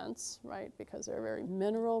ocean vents, right, because they're very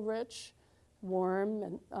mineral rich, warm,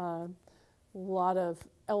 and a lot of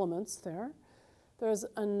elements there. There's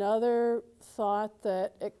another thought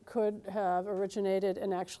that it could have originated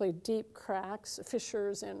in actually deep cracks,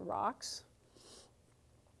 fissures in rocks.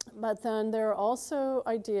 But then there are also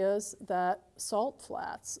ideas that salt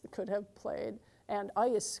flats could have played, and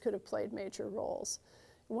ice could have played major roles.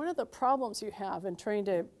 One of the problems you have in trying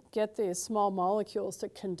to get these small molecules to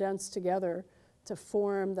condense together to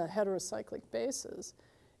form the heterocyclic bases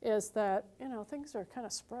is that, things are kind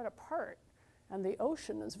of spread apart. And the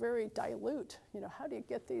ocean is very dilute. How do you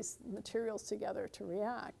get these materials together to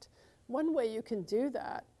react? One way you can do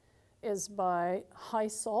that is by high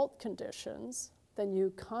salt conditions. Then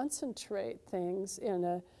you concentrate things in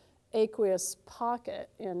an aqueous pocket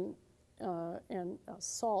in a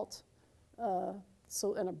salt,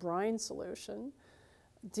 so in a brine solution.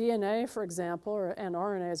 DNA, for example, and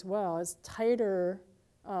RNA as well, is tighter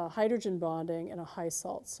hydrogen bonding in a high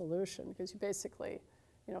salt solution because you basically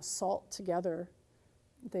salt together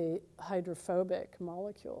the hydrophobic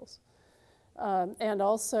molecules. And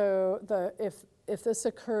also, if this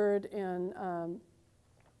occurred in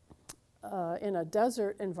a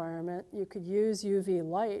desert environment, you could use UV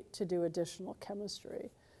light to do additional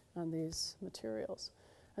chemistry on these materials.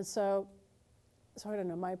 And so I don't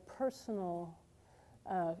know, my personal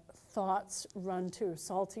thoughts run to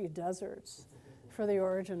salty deserts for the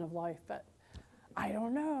origin of life, but I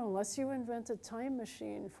don't know, unless you invent a time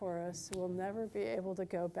machine for us, we'll never be able to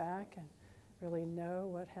go back and really know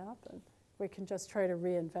what happened. We can just try to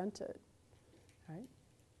reinvent it, right?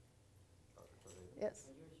 Yes?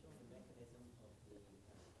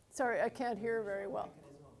 Sorry, I can't hear very well. The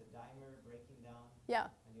mechanism of the dimer breaking down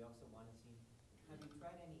Yeah. and the oxoguanosine. Have you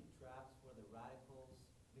tried any traps for the radicals?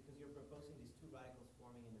 Because you're proposing these two radicals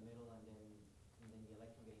forming in the middle and then the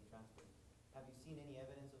electron getting transferred. Have you seen any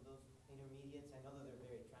evidence of those intermediates? I know that they're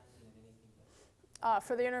very transient and anything, but...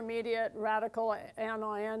 For the intermediate radical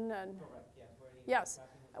anion and... Correct, yeah. Yes.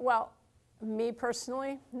 Well, me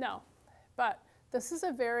personally, no. But this is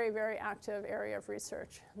a very, very active area of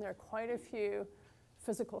research. And there are quite a few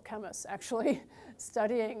physical chemists actually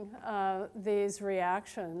studying these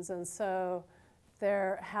reactions. And so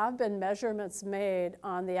there have been measurements made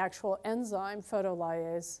on the actual enzyme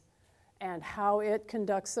photolyase and how it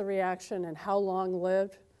conducts the reaction and how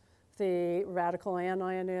long-lived the radical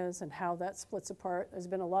anion is and how that splits apart. There's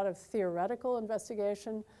been a lot of theoretical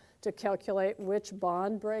investigation to calculate which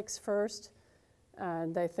bond breaks first.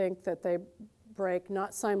 And they think that they break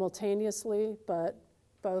not simultaneously, but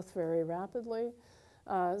both very rapidly.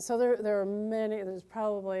 So there are many, there's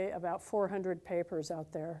probably about 400 papers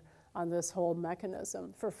out there on this whole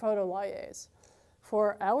mechanism for photolyase.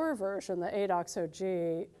 For our version, the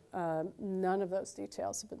 8-oxo-G, none of those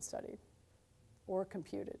details have been studied or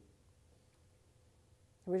computed.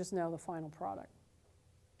 We just know the final product.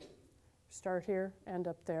 Start here, end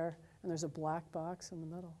up there, and there's a black box in the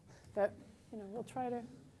middle. But, we'll try to,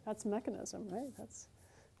 that's mechanism, right?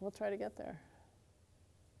 We'll try to get there.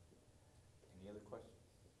 Any other questions?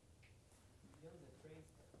 There was a trace,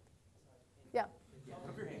 sorry. Yeah. The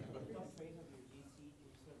top trace of your GC, you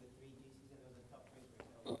saw the three GCs, and there was a top trace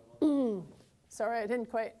where it said, Sorry, I didn't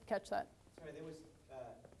quite catch that. sorry, there was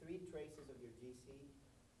three traces of your GC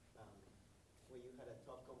where you had a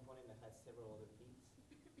top component that had several other peaks.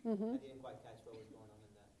 I didn't quite catch what was going on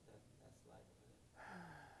in that slide.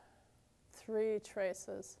 3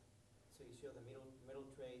 traces. So you show the middle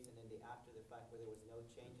trace and then the after the fact where there was no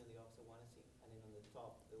change in the oxo-1-acene, and then on the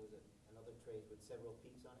top there was another trace with several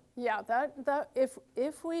peaks on it. Yeah,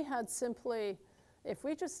 if we had simply, if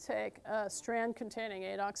we just take a strand containing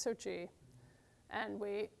 8-oxo-G and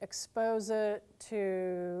we expose it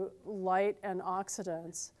to light and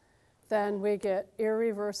oxidants, then we get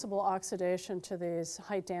irreversible oxidation to these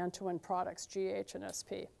hydantoin products, GH and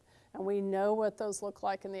SP. And we know what those look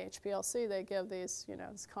like in the HPLC. They give these,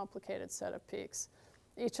 this complicated set of peaks.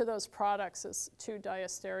 Each of those products is 2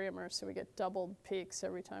 diastereomers, so we get doubled peaks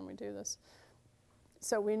every time we do this.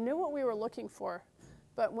 So we knew what we were looking for,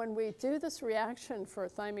 but when we do this reaction for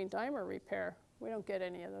thymine dimer repair, we don't get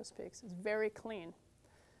any of those peaks. It's very clean.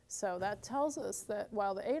 So that tells us that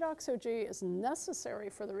while the 8-oxo-G is necessary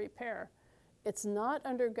for the repair, it's not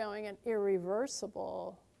undergoing an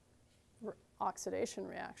irreversible oxidation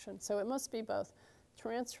reaction. So it must be both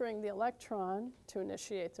transferring the electron to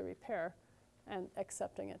initiate the repair and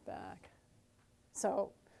accepting it back.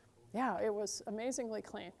 So yeah, it was amazingly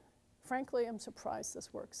clean. Frankly, I'm surprised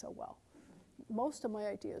this works so well. Most of my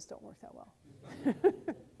ideas don't work that well.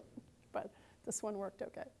 But this one worked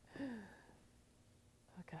okay.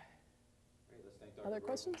 Okay. Great, let's thank Dr. Other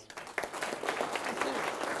Burrows. questions?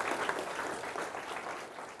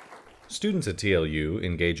 Students at TLU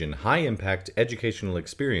engage in high-impact educational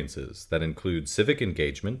experiences that include civic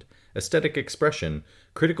engagement, aesthetic expression,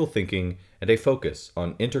 critical thinking, and a focus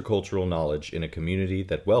on intercultural knowledge in a community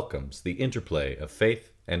that welcomes the interplay of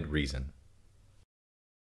faith and reason.